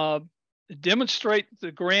 demonstrate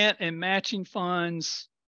the grant and matching funds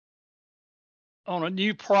on a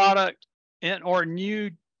new product and or new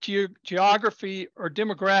geography or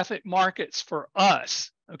demographic markets for us.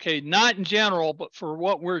 Okay, not in general, but for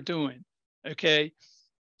what we're doing. Okay,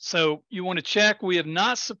 so you want to check we have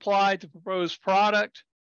not supplied the proposed product,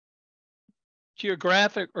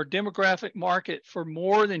 geographic or demographic market for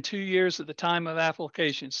more than 2 years at the time of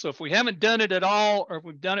application. So if we haven't done it at all, or if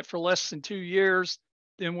we've done it for less than 2 years,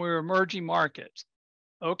 then we're emerging markets.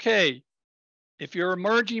 Okay, if you're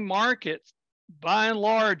emerging markets, by and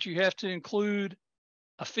large, you have to include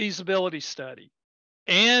a feasibility study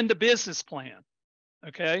and a business plan.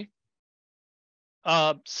 Okay,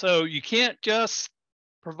 so you can't just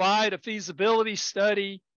provide a feasibility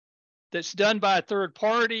study that's done by a third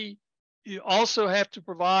party. You also have to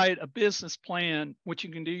provide a business plan, which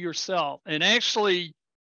you can do yourself. And actually,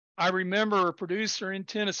 I remember a producer in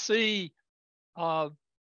Tennessee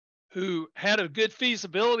who had a good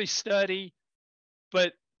feasibility study,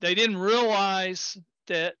 but they didn't realize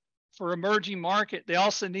that for emerging market, they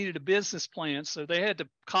also needed a business plan. So they had to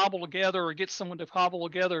cobble together or get someone to cobble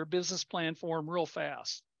together a business plan for them real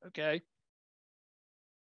fast. Okay.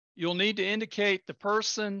 You'll need to indicate the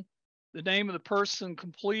person, the name of the person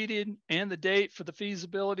completed, and the date for the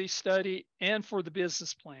feasibility study and for the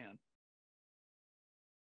business plan.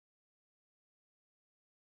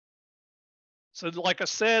 So like I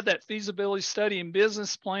said, that feasibility study and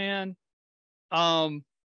business plan,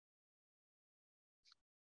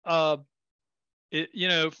 it, you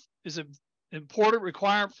know, is an important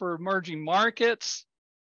requirement for emerging markets.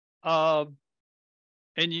 And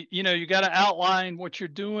you know, you got to outline what you're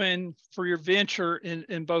doing for your venture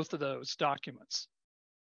in both of those documents.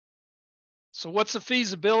 So what's a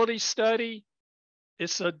feasibility study?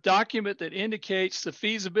 It's a document that indicates the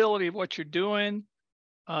feasibility of what you're doing,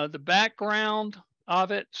 the background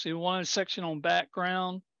of it. So you want a section on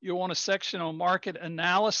background. You want a section on market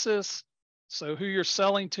analysis. So who you're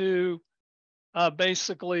selling to,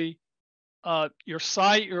 basically your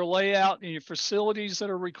site, your layout, and your facilities that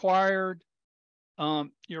are required,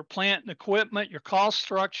 your plant and equipment, your cost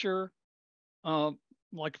structure,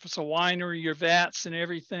 like if it's a winery, your vats and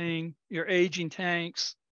everything, your aging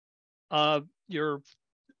tanks, your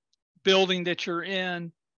building that you're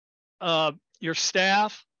in, your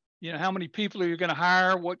staff, how many people are you going to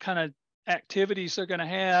hire, what kind of activities they're going to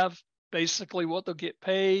have, basically what they'll get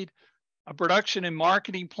paid, a production and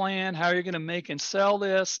marketing plan, how you're going to make and sell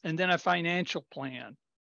this, and then a financial plan.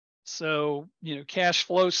 So, cash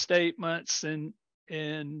flow statements and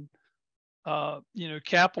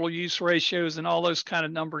capital use ratios and all those kind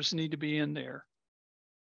of numbers need to be in there.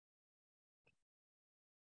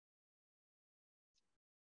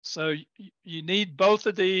 So you need both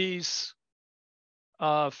of these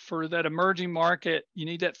for that emerging market. You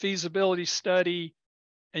need that feasibility study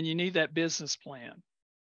and you need that business plan.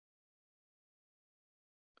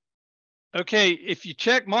 Okay, if you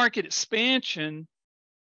check market expansion,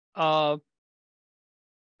 now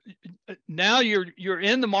you're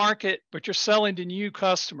in the market, but you're selling to new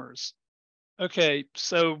customers. Okay,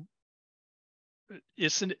 so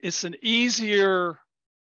it's an easier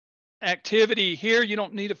activity here. You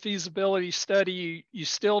don't need a feasibility study. You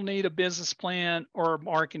still need a business plan or a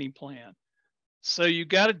marketing plan. So you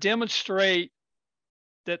got to demonstrate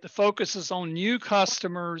that the focus is on new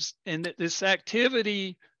customers and that this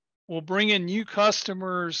activity will bring in new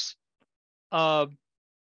customers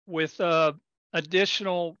with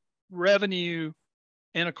additional revenue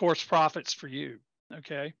and, of course, profits for you.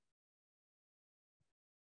 Okay.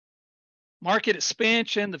 Market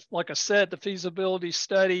expansion, like I said, the feasibility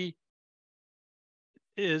study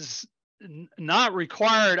is not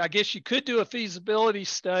required. I guess you could do a feasibility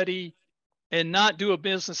study and not do a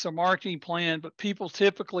business or marketing plan, but people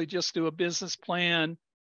typically just do a business plan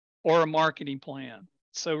or a marketing plan.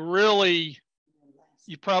 So really,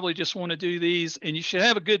 you probably just want to do these, and you should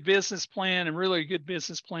have a good business plan and really a good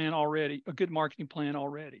business plan already, a good marketing plan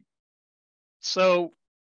already. So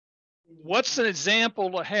what's an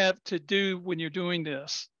example to have to do when you're doing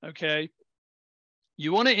this? Okay.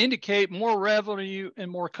 You want to indicate more revenue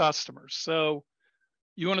and more customers. So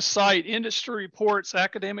you want to cite industry reports,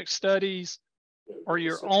 academic studies, or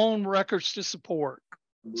your own records to support.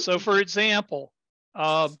 So for example,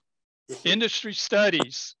 industry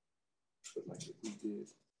studies.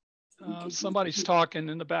 Somebody's talking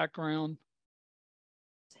in the background.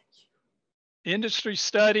 Industry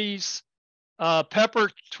studies, Pepper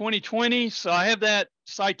 2020. So I have that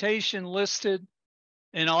citation listed,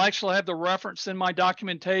 and I'll actually have the reference in my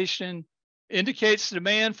documentation. Indicates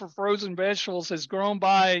demand for frozen vegetables has grown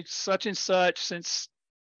by such and such since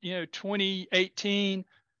 2018,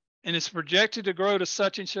 and it's projected to grow to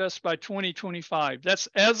such and such by 2025. That's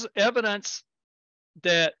as evidence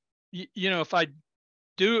that if I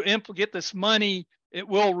do get this money, it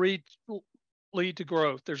will lead to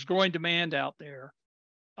growth. There's growing demand out there.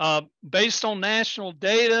 Based on national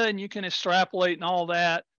data, and you can extrapolate and all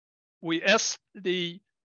that, we estimate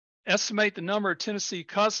the number of Tennessee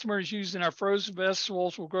customers using our frozen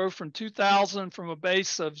vegetables will grow from 2,000 from a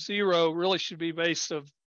base of 0, really should be base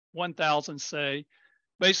of 1,000, say,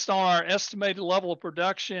 based on our estimated level of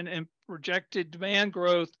production and projected demand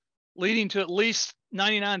growth, leading to at least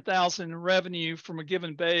 99,000 in revenue from a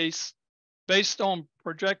given base, based on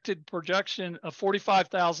projection of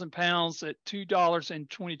 45,000 pounds at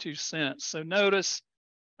 $2.22. So notice,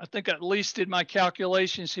 I think I at least did my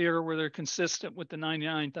calculations here where they're consistent with the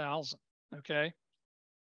 99,000. Okay.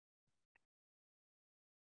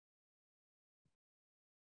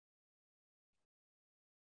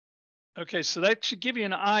 Okay, so that should give you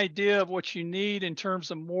an idea of what you need in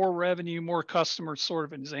terms of more revenue, more customers, sort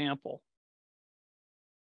of example.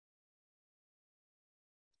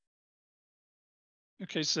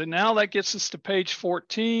 Okay, so now that gets us to page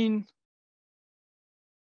 14.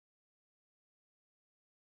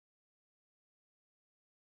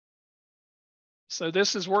 So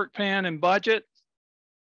this is work plan and budget.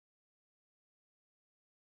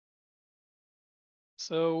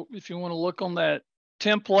 So if you want to look on that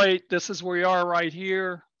template, this is where you are right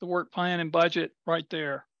here, the work plan and budget right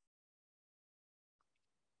there.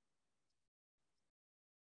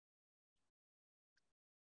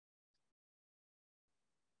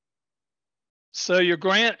 So your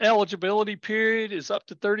grant eligibility period is up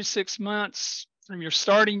to 36 months from your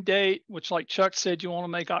starting date, which like Chuck said, you want to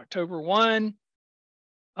make October 1.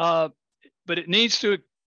 but it needs to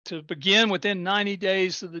begin within 90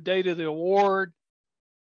 days of the date of the award.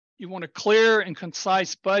 You want a clear and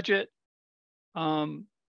concise budget.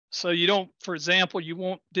 So you don't, for example, you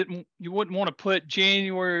wouldn't want to put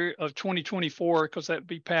January of 2024 because that would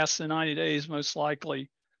be past the 90 days most likely.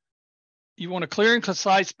 You want a clear and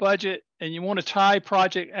concise budget, and you want to tie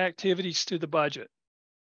project activities to the budget.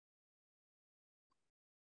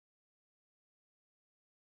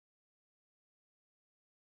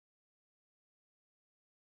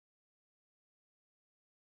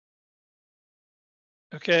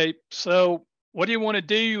 Okay, so what do you want to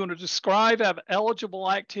do? You want to describe how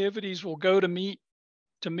eligible activities will go to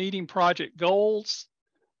meeting project goals.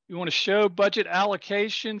 You want to show budget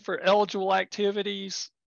allocation for eligible activities.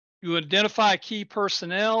 You identify key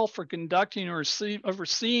personnel for conducting or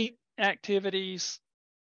overseeing activities.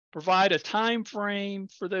 Provide a time frame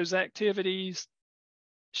for those activities.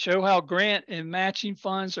 Show how grant and matching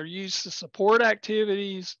funds are used to support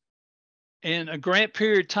activities. And a grant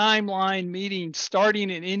period timeline meeting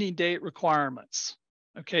starting and ending date requirements.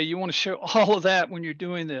 Okay, you want to show all of that when you're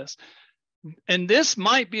doing this. And this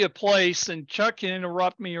might be a place, and Chuck can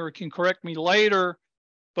interrupt me or can correct me later,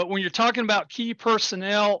 but when you're talking about key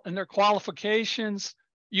personnel and their qualifications,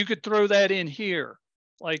 you could throw that in here.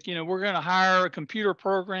 Like, you know, we're going to hire a computer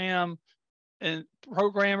programmer, and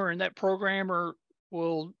that programmer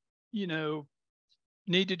will, you know,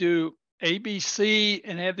 need to do ABC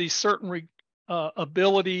and have these certain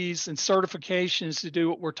abilities and certifications to do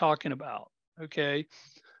what we're talking about. Okay.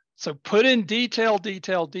 So put in detail,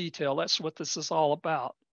 detail, detail. That's what this is all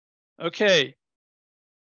about. Okay.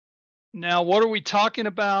 Now, what are we talking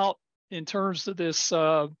about in terms of this,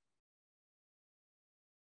 this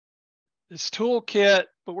toolkit?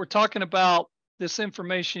 But we're talking about this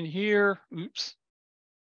information here. Oops.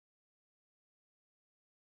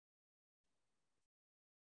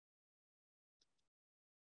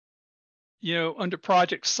 You know, under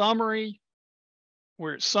project summary,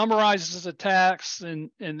 where it summarizes the task, and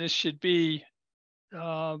this should be, you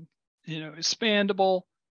know, expandable.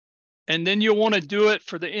 And then you'll want to do it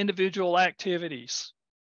for the individual activities,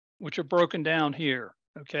 which are broken down here.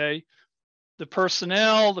 Okay. The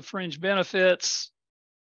personnel, the fringe benefits,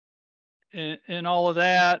 and all of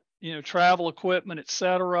that, you know, travel, equipment,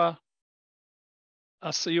 etc.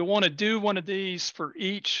 So you'll want to do one of these for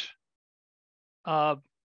each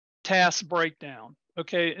task breakdown.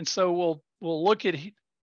 Okay. And so we'll look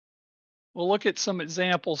at some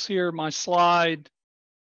examples here, my slide,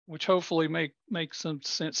 which hopefully make some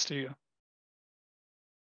sense to you.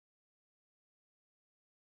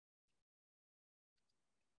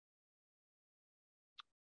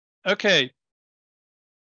 Okay.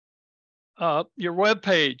 Your web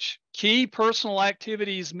page, key personal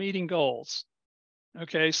activities, meeting goals.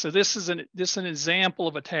 Okay, so this is an example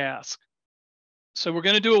of a task. So we're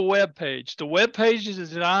going to do a web page. The web page is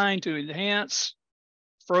designed to enhance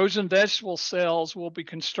frozen vegetable sales. Will be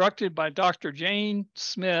constructed by Dr. Jane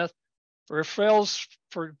Smith for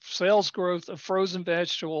sales growth of frozen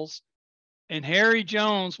vegetables, and Harry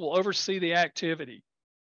Jones will oversee the activity.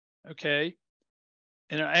 Okay.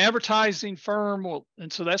 And an advertising firm will,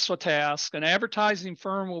 and so that's a task. An advertising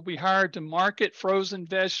firm will be hired to market frozen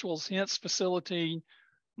vegetables, hence facilitating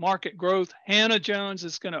market growth. Hannah Jones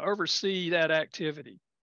is going to oversee that activity.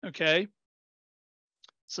 Okay.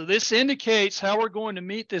 So this indicates how we're going to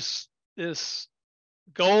meet this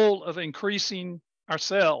goal of increasing our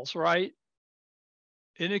sales, right?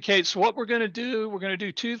 It indicates what we're going to do. We're going to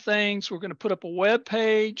do two things. We're going to put up a web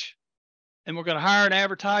page, and we're going to hire an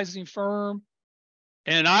advertising firm.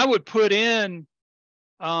 And I would put in,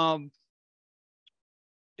 if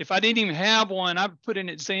I didn't even have one, I would put an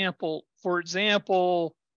example. For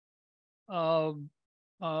example, Troy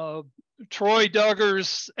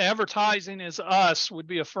Duggar's Advertising as Us would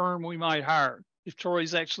be a firm we might hire if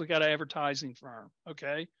Troy's actually got an advertising firm.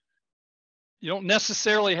 Okay. You don't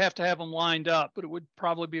necessarily have to have them lined up, but it would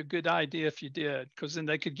probably be a good idea if you did, because then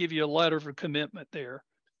they could give you a letter of commitment there.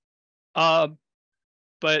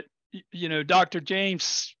 But you know, Dr.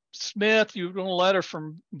 James Smith, you want a letter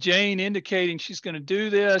from Jane indicating she's going to do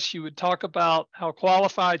this. You would talk about how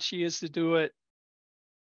qualified she is to do it.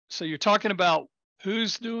 So you're talking about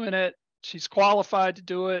who's doing it. She's qualified to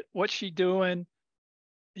do it. What's she doing?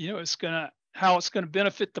 You know, how it's going to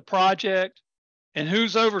benefit the project, and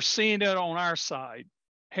who's overseeing it on our side.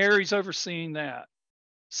 Harry's overseeing that.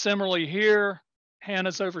 Similarly here,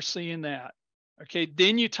 Hannah's overseeing that. Okay.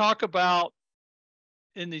 Then you talk about,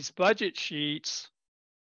 in these budget sheets,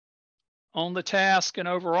 on the task and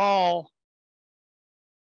overall,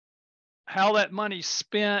 how that money's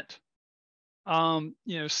spent, you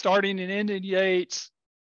know, starting and ending dates,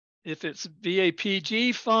 if it's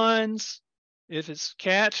VAPG funds, if it's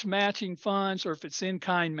cash matching funds, or if it's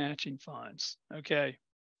in-kind matching funds. Okay.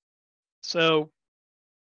 So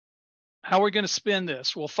how are we going to spend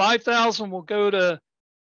this? Well, $5,000 will go to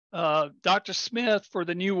Dr. Smith for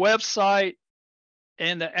the new website,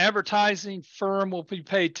 and the advertising firm will be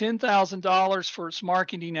paid $10,000 for its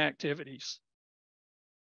marketing activities,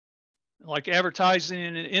 like advertising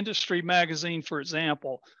in an industry magazine, for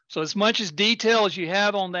example. So as much as detail as you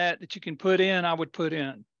have on that you can put in, I would put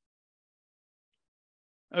in.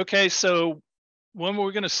 Okay, so when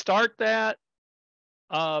we're going to start that,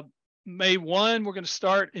 May 1, we're going to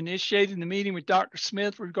start initiating the meeting with Dr.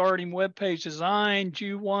 Smith regarding web page design.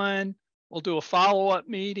 June 1, we'll do a follow-up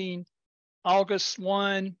meeting. August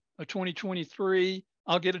 1 of 2023,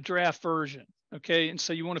 I'll get a draft version. Okay, and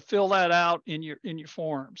so you want to fill that out in your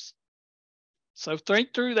forms. So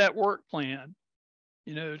think through that work plan.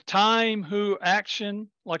 You know, time, who, action,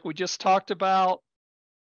 like we just talked about.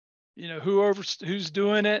 You know, who's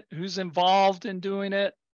doing it, who's involved in doing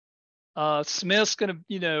it. Smith's going to,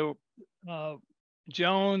 you know,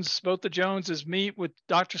 Jones, both the Joneses meet with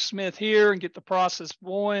Dr. Smith here and get the process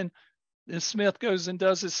going. Then Smith goes and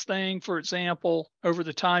does his thing, for example, over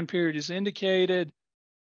the time period is indicated.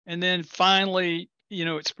 And then finally, you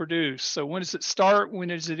know, it's produced. So when does it start? When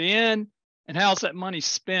is it in? And how's that money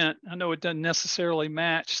spent? I know it doesn't necessarily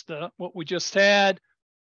match what we just had,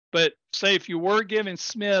 but say if you were giving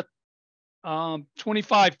Smith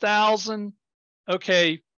 25,000,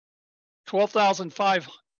 okay, 12,500,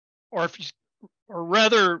 or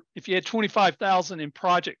if you had 25,000 in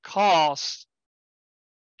project costs,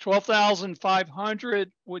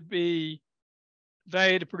 12,500 would be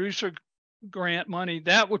value to producer grant money.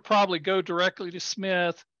 That would probably go directly to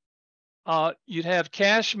Smith. You'd have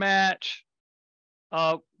cash match,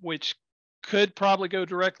 which could probably go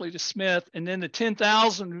directly to Smith, and then the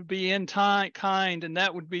 10,000 would be in kind, and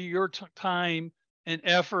that would be your time and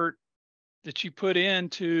effort that you put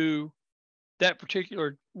into that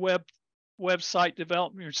particular website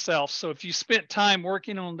development yourself. So if you spent time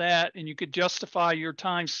working on that and you could justify your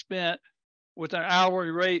time spent with an hourly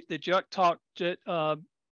rate that Chuck talked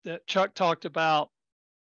about,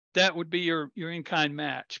 that would be your in-kind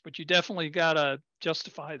match. But you definitely got to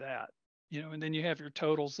justify that, you know, and then you have your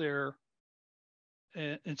totals there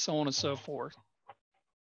and so on and so forth.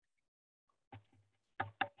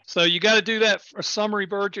 So you got to do that for a summary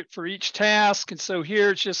budget for each task. And so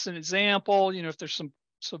here it's just an example, you know, if there's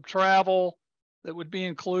some travel that would be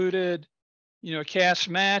included, you know, cash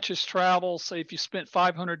match is travel. Say if you spent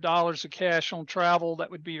 $500 of cash on travel,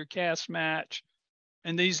 that would be your cash match.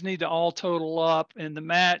 And these need to all total up, and the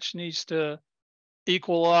match needs to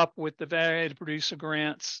equal up with the value to producer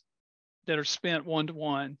grants that are spent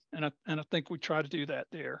 1-to-1. And I think we try to do that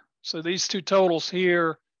there. So these two totals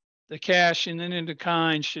here, the cash and then into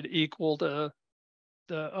kind, should equal the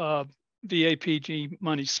VAPG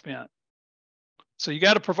money spent. So you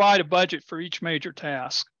got to provide a budget for each major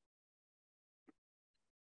task.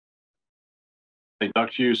 Hey,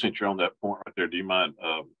 Dr. Hughes, since you're on that point right there, do you mind,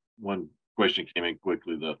 one question came in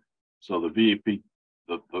quickly, so the VAP,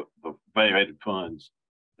 the value-added funds,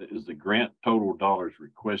 is the grant total dollars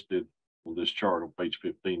requested on this chart on page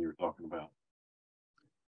 15 you're talking about?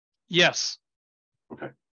 Yes. Okay.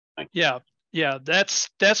 Thank you. Yeah,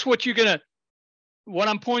 that's what you're gonna, what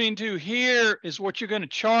I'm pointing to here is what you're gonna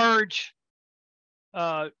charge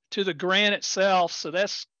to the grant itself. So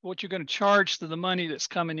that's what you're going to charge to the money that's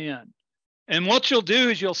coming in. And what you'll do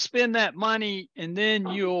is you'll spend that money, and then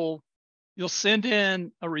you'll send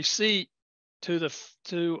in a receipt to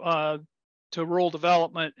rural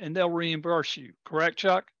development, and they'll reimburse you. Correct,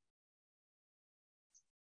 Chuck?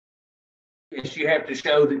 Yes, you have to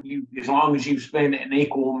show that as long as you spend an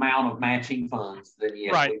equal amount of matching funds, then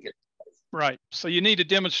yes, right. We can. Right. So you need to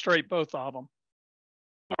demonstrate both of them.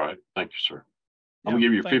 All right. Thank you, sir. Yeah, I'm gonna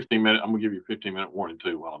give you 15 minute. I'm gonna give you a 15-minute warning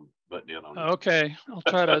too while I'm butting in on it. Okay, I'll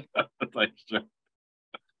try to. Thanks, sir.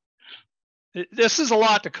 This is a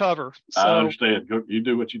lot to cover. So, I understand. You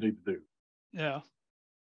do what you need to do. Yeah.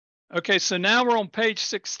 Okay, so now we're on page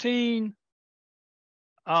 16.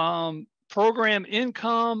 Program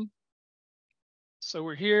income. So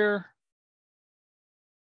we're here.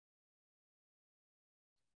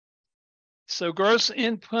 So gross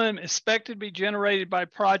income expected to be generated by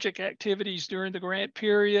project activities during the grant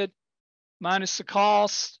period minus the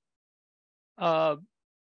cost.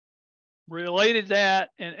 Related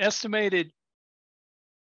that and estimated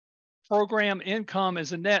program income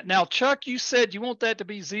as a net. Now, Chuck, you said you want that to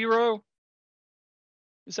be 0.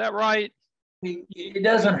 Is that right? It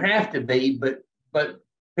doesn't have to be, but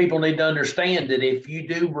people need to understand that if you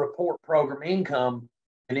do report program income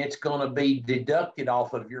and it's going to be deducted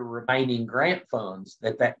off of your remaining grant funds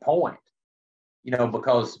at that point. You know,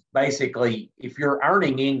 because basically, if you're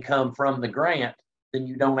earning income from the grant, then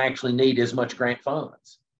you don't actually need as much grant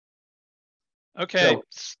funds. Okay.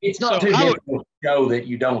 So it's not too difficult to show that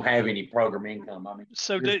you don't have any program income. I mean,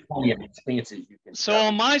 so there's plenty of expenses you can. So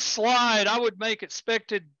on my slide, I would make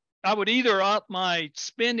expected. I would either up my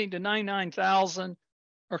spending to 99,000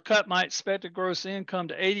 or cut my expected gross income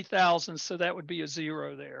to 80,000. So that would be a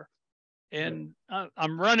 0 there. And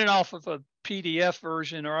I'm running off of a PDF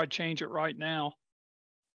version, or I'd change it right now.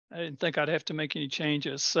 I didn't think I'd have to make any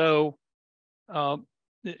changes. So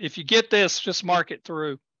if you get this, just mark it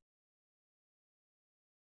through.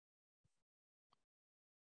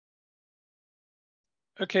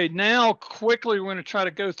 Okay, now quickly we're going to try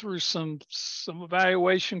to go through some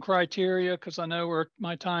evaluation criteria because I know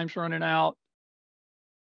my time's running out.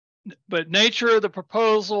 But nature of the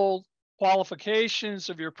proposal,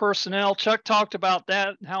 qualifications of your personnel. Chuck talked about that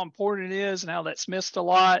and how important it is and how that's missed a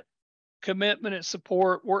lot. Commitment and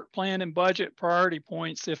support, work plan and budget, priority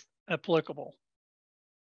points if applicable.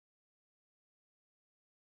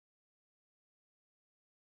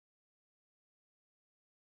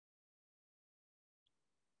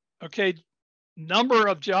 Okay, number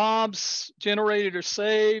of jobs generated or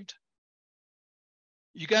saved.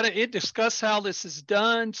 You got to discuss how this is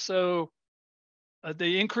done. So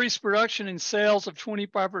the increased production and sales of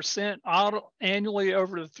 25% annually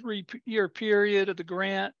over the 3-year period of the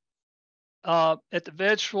grant at the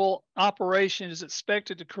vegetable operation is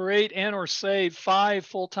expected to create and or save 5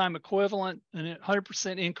 full-time equivalent and a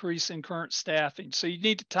 100% increase in current staffing. So you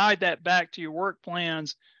need to tie that back to your work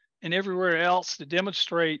plans and everywhere else to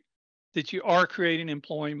demonstrate that you are creating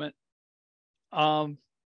employment.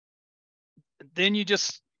 Then you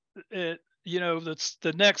just, that's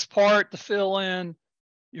the next part to fill in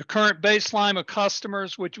your current baseline of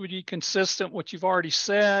customers, which would be consistent what you've already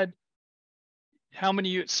said. How many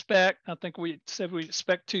you expect? I think we said we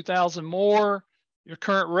expect 2,000 more. Your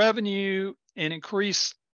current revenue and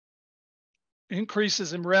increases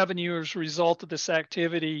in revenue as a result of this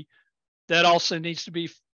activity. That also needs to be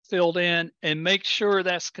filled in, and make sure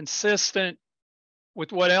that's consistent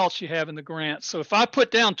with what else you have in the grant. So if I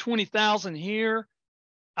put down 20,000 here,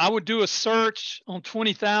 I would do a search on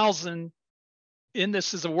 20,000 in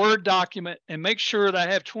this as a Word document and make sure that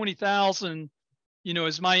I have 20,000,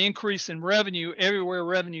 as my increase in revenue everywhere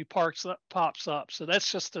revenue pops up. So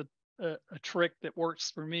that's just a trick that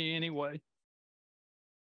works for me anyway.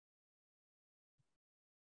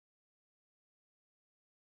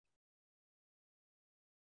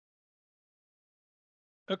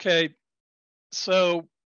 Okay, so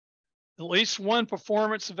at least one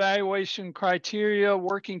performance evaluation criteria,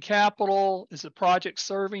 working capital, is the project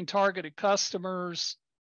serving targeted customers?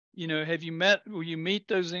 Will you meet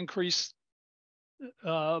those increased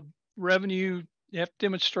revenue? You have to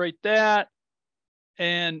demonstrate that.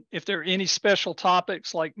 And if there are any special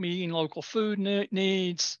topics like meeting local food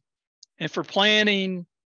needs, and for planning,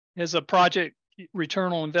 has a project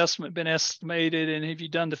return on investment been estimated, and have you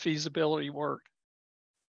done the feasibility work?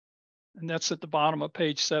 And that's at the bottom of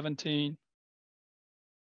page 17.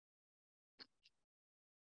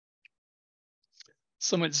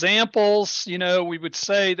 Some examples, we would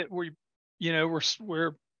say that we're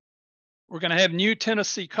going to have new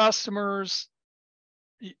Tennessee customers.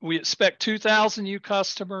 We expect 2,000 new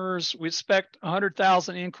customers. We expect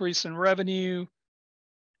 100,000 increase in revenue.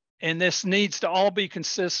 And this needs to all be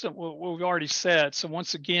consistent with what we've already said. So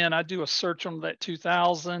once again, I do a search on that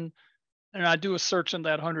 2,000. And I do a search on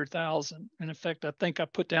that 100,000. And in fact, I think I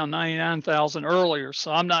put down 99,000 earlier. So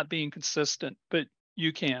I'm not being consistent, but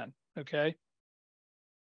you can, okay?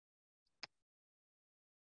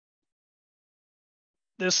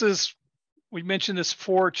 We mentioned this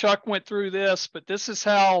before, Chuck went through this, but this is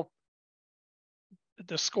how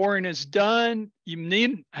the scoring is done.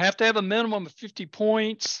 You have to have a minimum of 50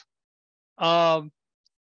 points. The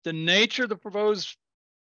nature of the proposed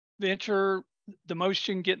venture, the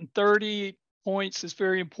motion getting 30 points is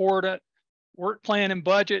very important. Work plan and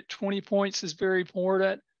budget, 20 points is very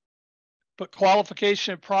important. But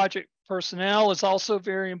qualification of project personnel is also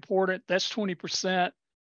very important. That's 20%.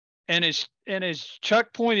 And as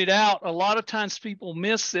Chuck pointed out, a lot of times people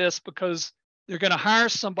miss this because they're going to hire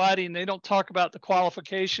somebody and they don't talk about the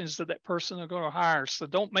qualifications that that person are going to hire. So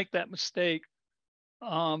don't make that mistake.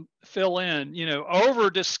 Fill in, over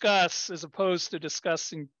discuss as opposed to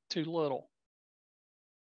discussing too little.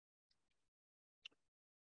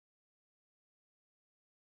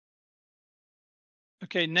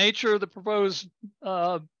 Okay, nature of the proposed,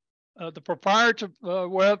 the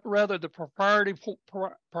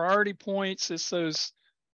priority points is those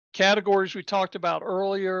categories we talked about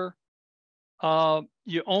earlier,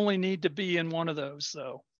 you only need to be in one of those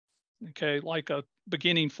though. Okay, like a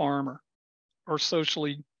beginning farmer or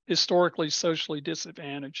historically socially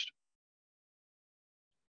disadvantaged.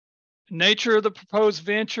 Nature of the proposed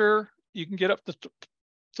venture, you can get up to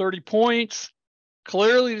 30 points.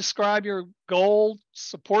 Clearly describe your goal,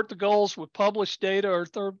 support the goals with published data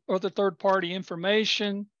or other third-party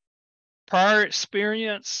information. Prior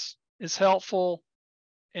experience is helpful,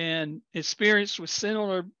 and experience with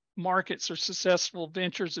similar markets or successful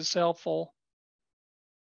ventures is helpful.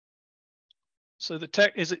 So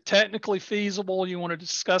is it technically feasible? You want to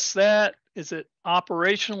discuss that. Is it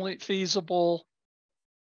operationally feasible?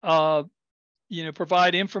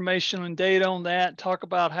 Provide information and data on that. Talk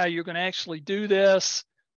about how you're going to actually do this,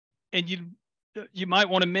 and you might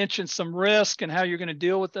want to mention some risk and how you're going to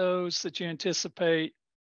deal with those that you anticipate.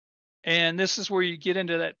 And this is where you get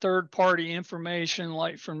into that third-party information,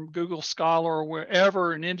 like from Google Scholar or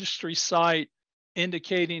wherever, an industry site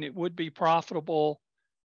indicating it would be profitable,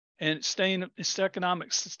 and it's economic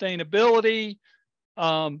sustainability.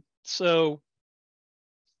 So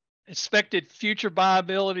expected future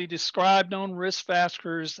viability, describe known risk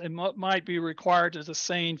factors, and what might be required to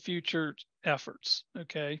sustain future efforts.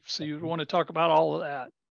 Okay, so you want to talk about all of that.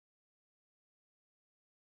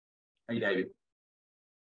 Hey, David.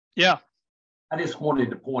 Yeah. I just wanted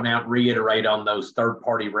to point out, reiterate on those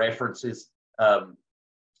third-party references.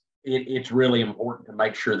 It's really important to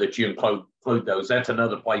make sure that you include those. That's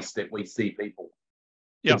another place that we see people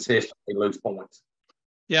consistently lose points.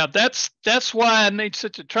 Yeah, that's why I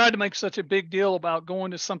tried to make such a big deal about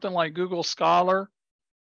going to something like Google Scholar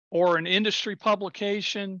or an industry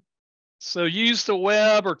publication. So use the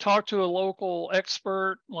web or talk to a local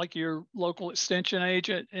expert like your local extension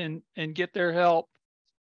agent and get their help.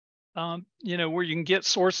 Where you can get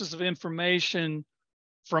sources of information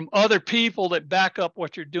from other people that back up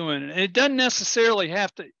what you're doing. And it doesn't necessarily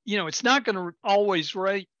have to, it's not going to always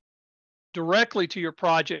rate directly to your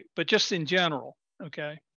project, but just in general.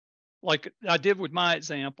 Okay. Like I did with my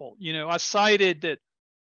example, I cited that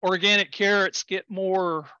organic carrots get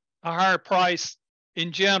a higher price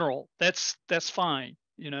in general. That's fine.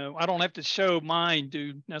 I don't have to show mine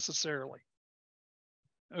do necessarily.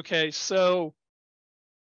 Okay. So,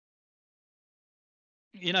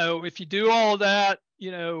 if you do all of that,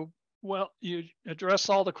 you address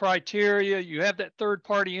all the criteria, you have that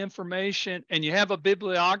third-party information, and you have a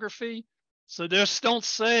bibliography. So just don't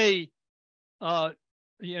say, Hal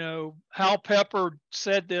Pepper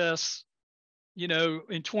said this, in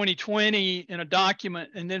 2020 in a document,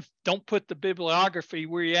 and then don't put the bibliography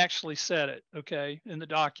where he actually said it, okay, in the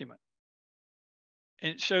document.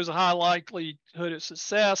 And it shows a high likelihood of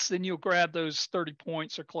success, then you'll grab those 30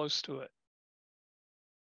 points or close to it.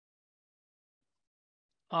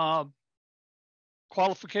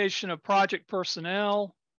 Qualification of project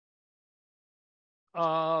personnel.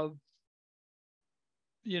 You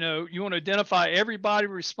want to identify everybody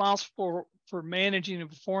responsible for managing and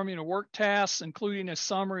performing a work task, including a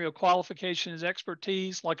summary of qualifications,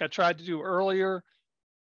 expertise, like I tried to do earlier.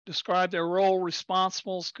 Describe their role,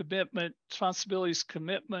 responsibilities, commitment,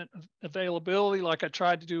 availability, like I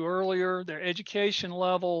tried to do earlier, their education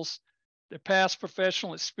levels, their past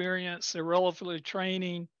professional experience, their relevant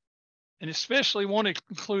training, and especially want to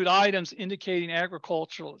include items indicating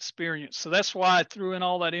agricultural experience. So that's why I threw in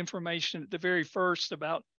all that information at the very first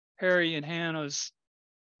about Harry and Hannah's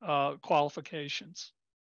qualifications.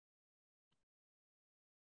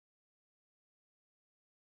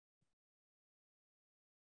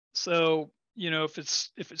 So, if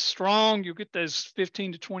it's strong, you'll get those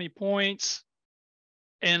 15 to 20 points.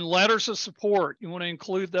 And letters of support, you want to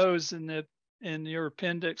include those in your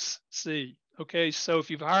appendix C. Okay, so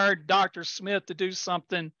if you've hired Dr. Smith to do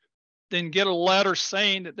something, then get a letter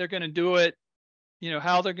saying that they're going to do it,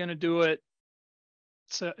 how they're going to do it,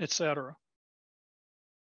 etc.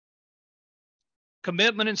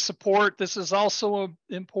 Commitment and support, this is also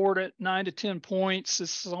important, 9 to 10 points.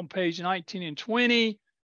 This is on page 19 and 20.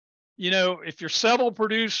 If you're several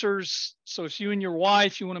producers, so it's you and your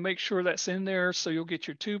wife, you want to make sure that's in there, so you'll get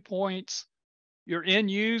your 2 points. Your end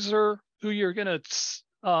user, who you're going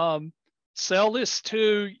to sell this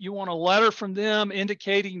to, you want a letter from them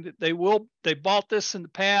indicating that they bought this in the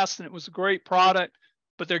past and it was a great product,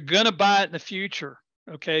 but they're going to buy it in the future.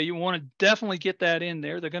 Okay, you want to definitely get that in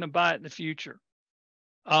there. They're going to buy it in the future.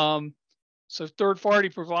 So third-party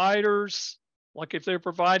providers, like if they're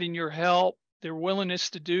providing your help, their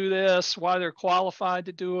willingness to do this, why they're qualified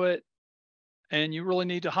to do it, and you really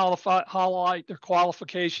need to highlight their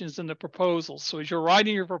qualifications in the proposal. So as you're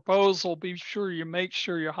writing your proposal, be sure you make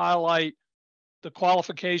sure you highlight the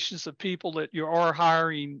qualifications of people that you are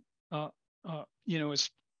hiring, you know, is,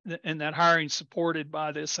 and that hiring supported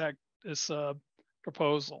by this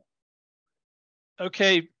proposal.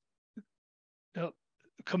 Okay,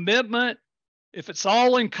 commitment. If it's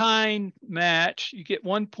all in kind match, you get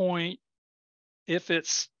 1 point. If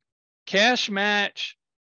it's cash match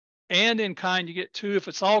and in kind, you get 2. If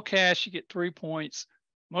it's all cash, you get 3 points.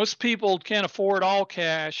 Most people can't afford all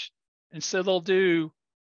cash, and so they'll do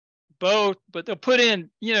both, but they'll put in,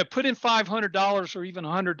 you know, put in $500 or even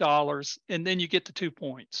 $100, and then you get the 2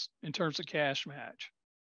 points in terms of cash match.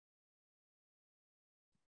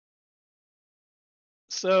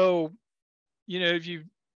 So, you know, if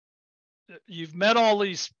you've met all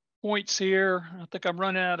these points here, I think I'm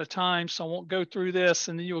running out of time, so I won't go through this,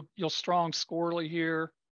 and then you'll strong scorely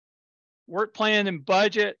here. Work plan and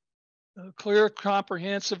budget, a clear,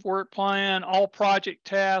 comprehensive work plan, all project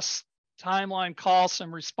tasks, timeline, costs,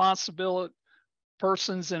 and responsibility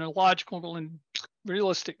persons in a logical and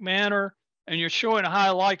realistic manner, and you're showing a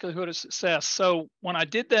high likelihood of success. So when I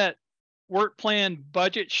did that work plan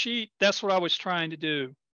budget sheet, that's what I was trying to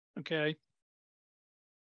do. Okay.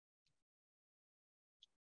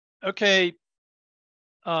 Okay.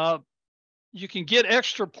 You can get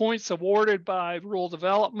extra points awarded by rural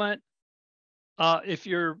development if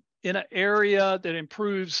you're in an area that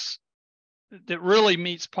improves, that really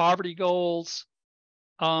meets poverty goals,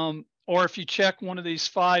 or if you check one of these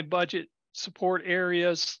 5 budget support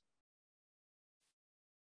areas.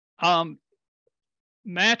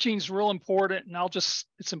 Matching is real important, and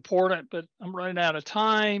it's important, but I'm running out of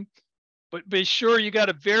time. But be sure you got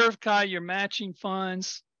to verify your matching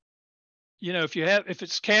funds. You know, if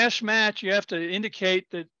it's cash match, you have to indicate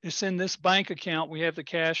that it's in this bank account. We have the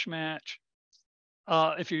cash match.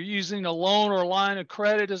 If you're using a loan or a line of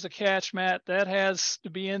credit as a cash match, that has to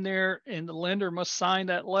be in there, and the lender must sign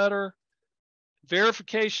that letter.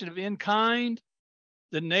 Verification of in kind,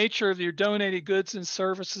 the nature of your donated goods and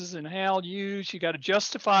services and how used. You got to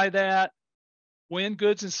justify that. When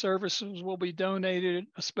goods and services will be donated,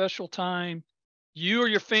 a special time. You or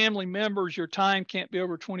your family members, your time can't be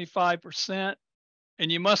over 25%,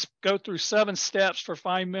 and you must go through 7 steps for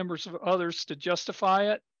 5 members of others to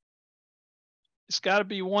justify it. It's got to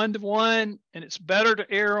be 1-to-1, and it's better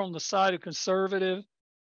to err on the side of conservative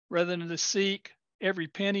rather than to seek every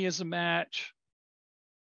penny as a match.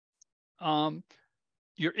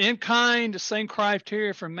 Your in kind, the same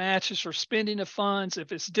criteria for matches or spending of funds.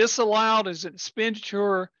 If it's disallowed as an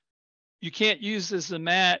expenditure, you can't use it as a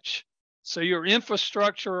match. So your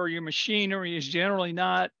infrastructure or your machinery is generally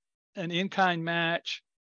not an in-kind match.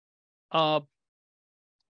 And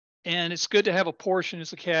it's good to have a portion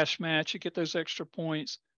as a cash match. You get those extra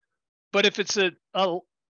points. But if it's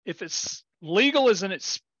if it's legal as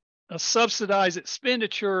a subsidized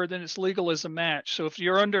expenditure, then it's legal as a match. So if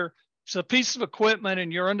you're under, it's a piece of equipment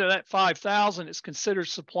and you're under that 5,000, it's considered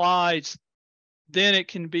supplies, then it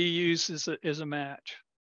can be used as a match.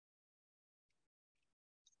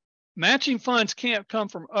 Matching funds can't come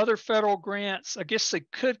from other federal grants. I guess they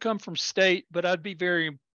could come from state, but I'd be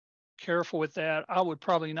very careful with that. I would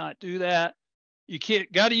probably not do that. You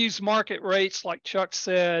got to use market rates, like Chuck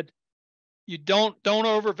said. You don't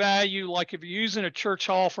overvalue, like if you're using a church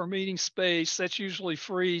hall for meeting space, that's usually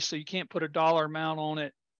free, so you can't put a dollar amount on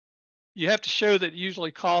it. You have to show that it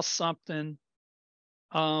usually costs something.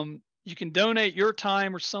 You can donate your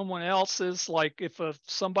time or someone else's, like if a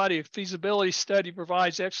feasibility study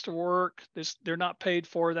provides extra work, they're not paid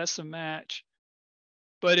for, that's a match.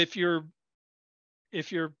 But if you're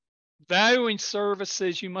valuing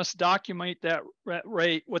services, you must document that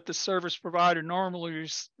rate, what the service provider normally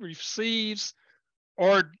receives,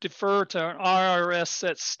 or defer to an IRS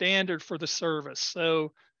set standard for the service.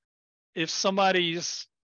 So if somebody's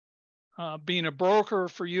being a broker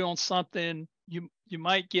for you on something, you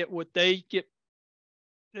might get what they get,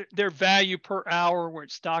 their value per hour where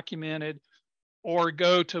it's documented, or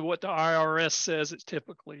go to what the IRS says it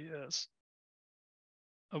typically is.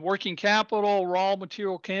 A working capital, raw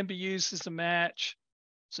material can be used as a match.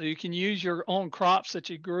 So you can use your own crops that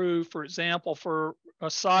you grew. For example, for a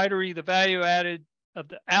cidery, the value added of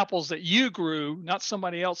the apples that you grew, not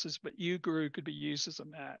somebody else's, but you grew, could be used as a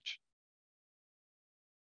match.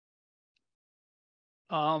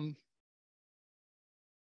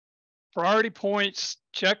 Priority points,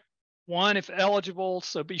 check one if eligible.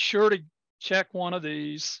 So be sure to check one of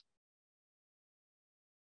these.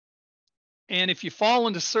 And if you fall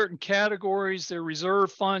into certain categories, there are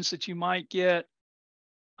reserve funds that you might get.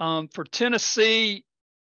 For Tennessee,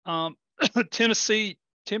 Tennessee,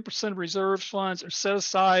 10% of reserve funds are set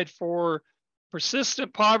aside for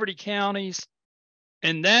persistent poverty counties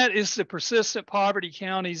And that is the persistent poverty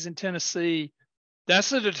counties in Tennessee.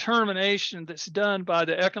 That's a determination that's done by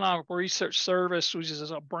the Economic Research Service, which is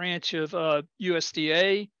a branch of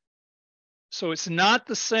USDA. So it's not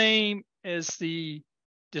the same as the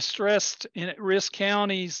distressed and at-risk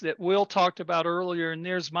counties that Will talked about earlier. And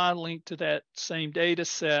there's my link to that same data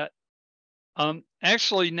set.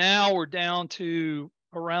 Actually, now we're down to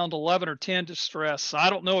around 11 or 10 distressed. So I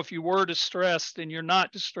don't know if you were distressed and you're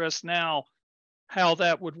not distressed now, how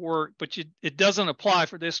that would work, but it doesn't apply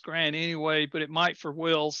for this grant anyway, but it might for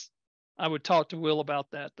Will's. I would talk to Will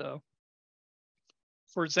about that though.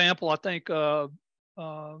 For example, I think, well,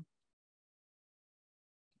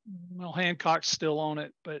 Hancock's still on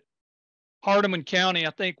it, but Hardeman County,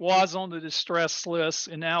 I think, was on the distress list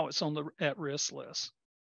and now it's on the at-risk list.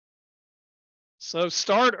 So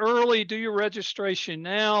start early, do your registration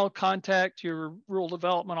now, contact your rural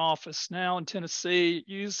development office now in Tennessee,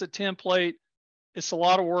 use the template. It's a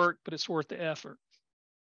lot of work, but it's worth the effort.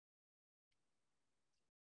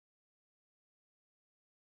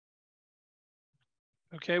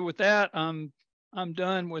 Okay, with that, I'm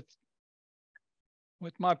done with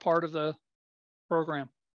my part of the program.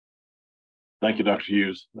 Thank you, Dr.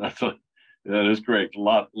 Hughes. That is great. A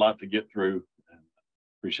lot to get through, and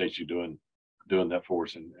appreciate you doing that for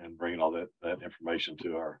us and bringing all that information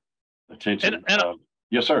to our attention.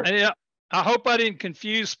 Yes, sir. And I hope I didn't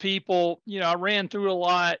confuse people. You know, I ran through a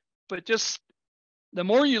lot, but just the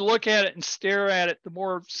more you look at it and stare at it, the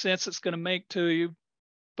more sense it's going to make to you.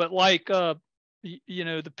 But like, you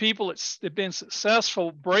know, the people that have been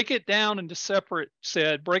successful, break it down into separate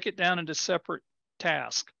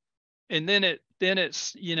tasks. And then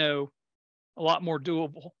it's, you know, a lot more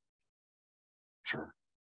doable. Sure.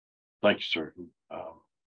 Thank you, sir. A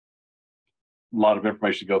lot of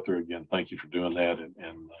information to go through again. Thank you for doing that. And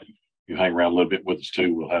you hang around a little bit with us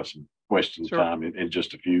too. We'll have some questions time in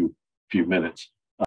just a few minutes.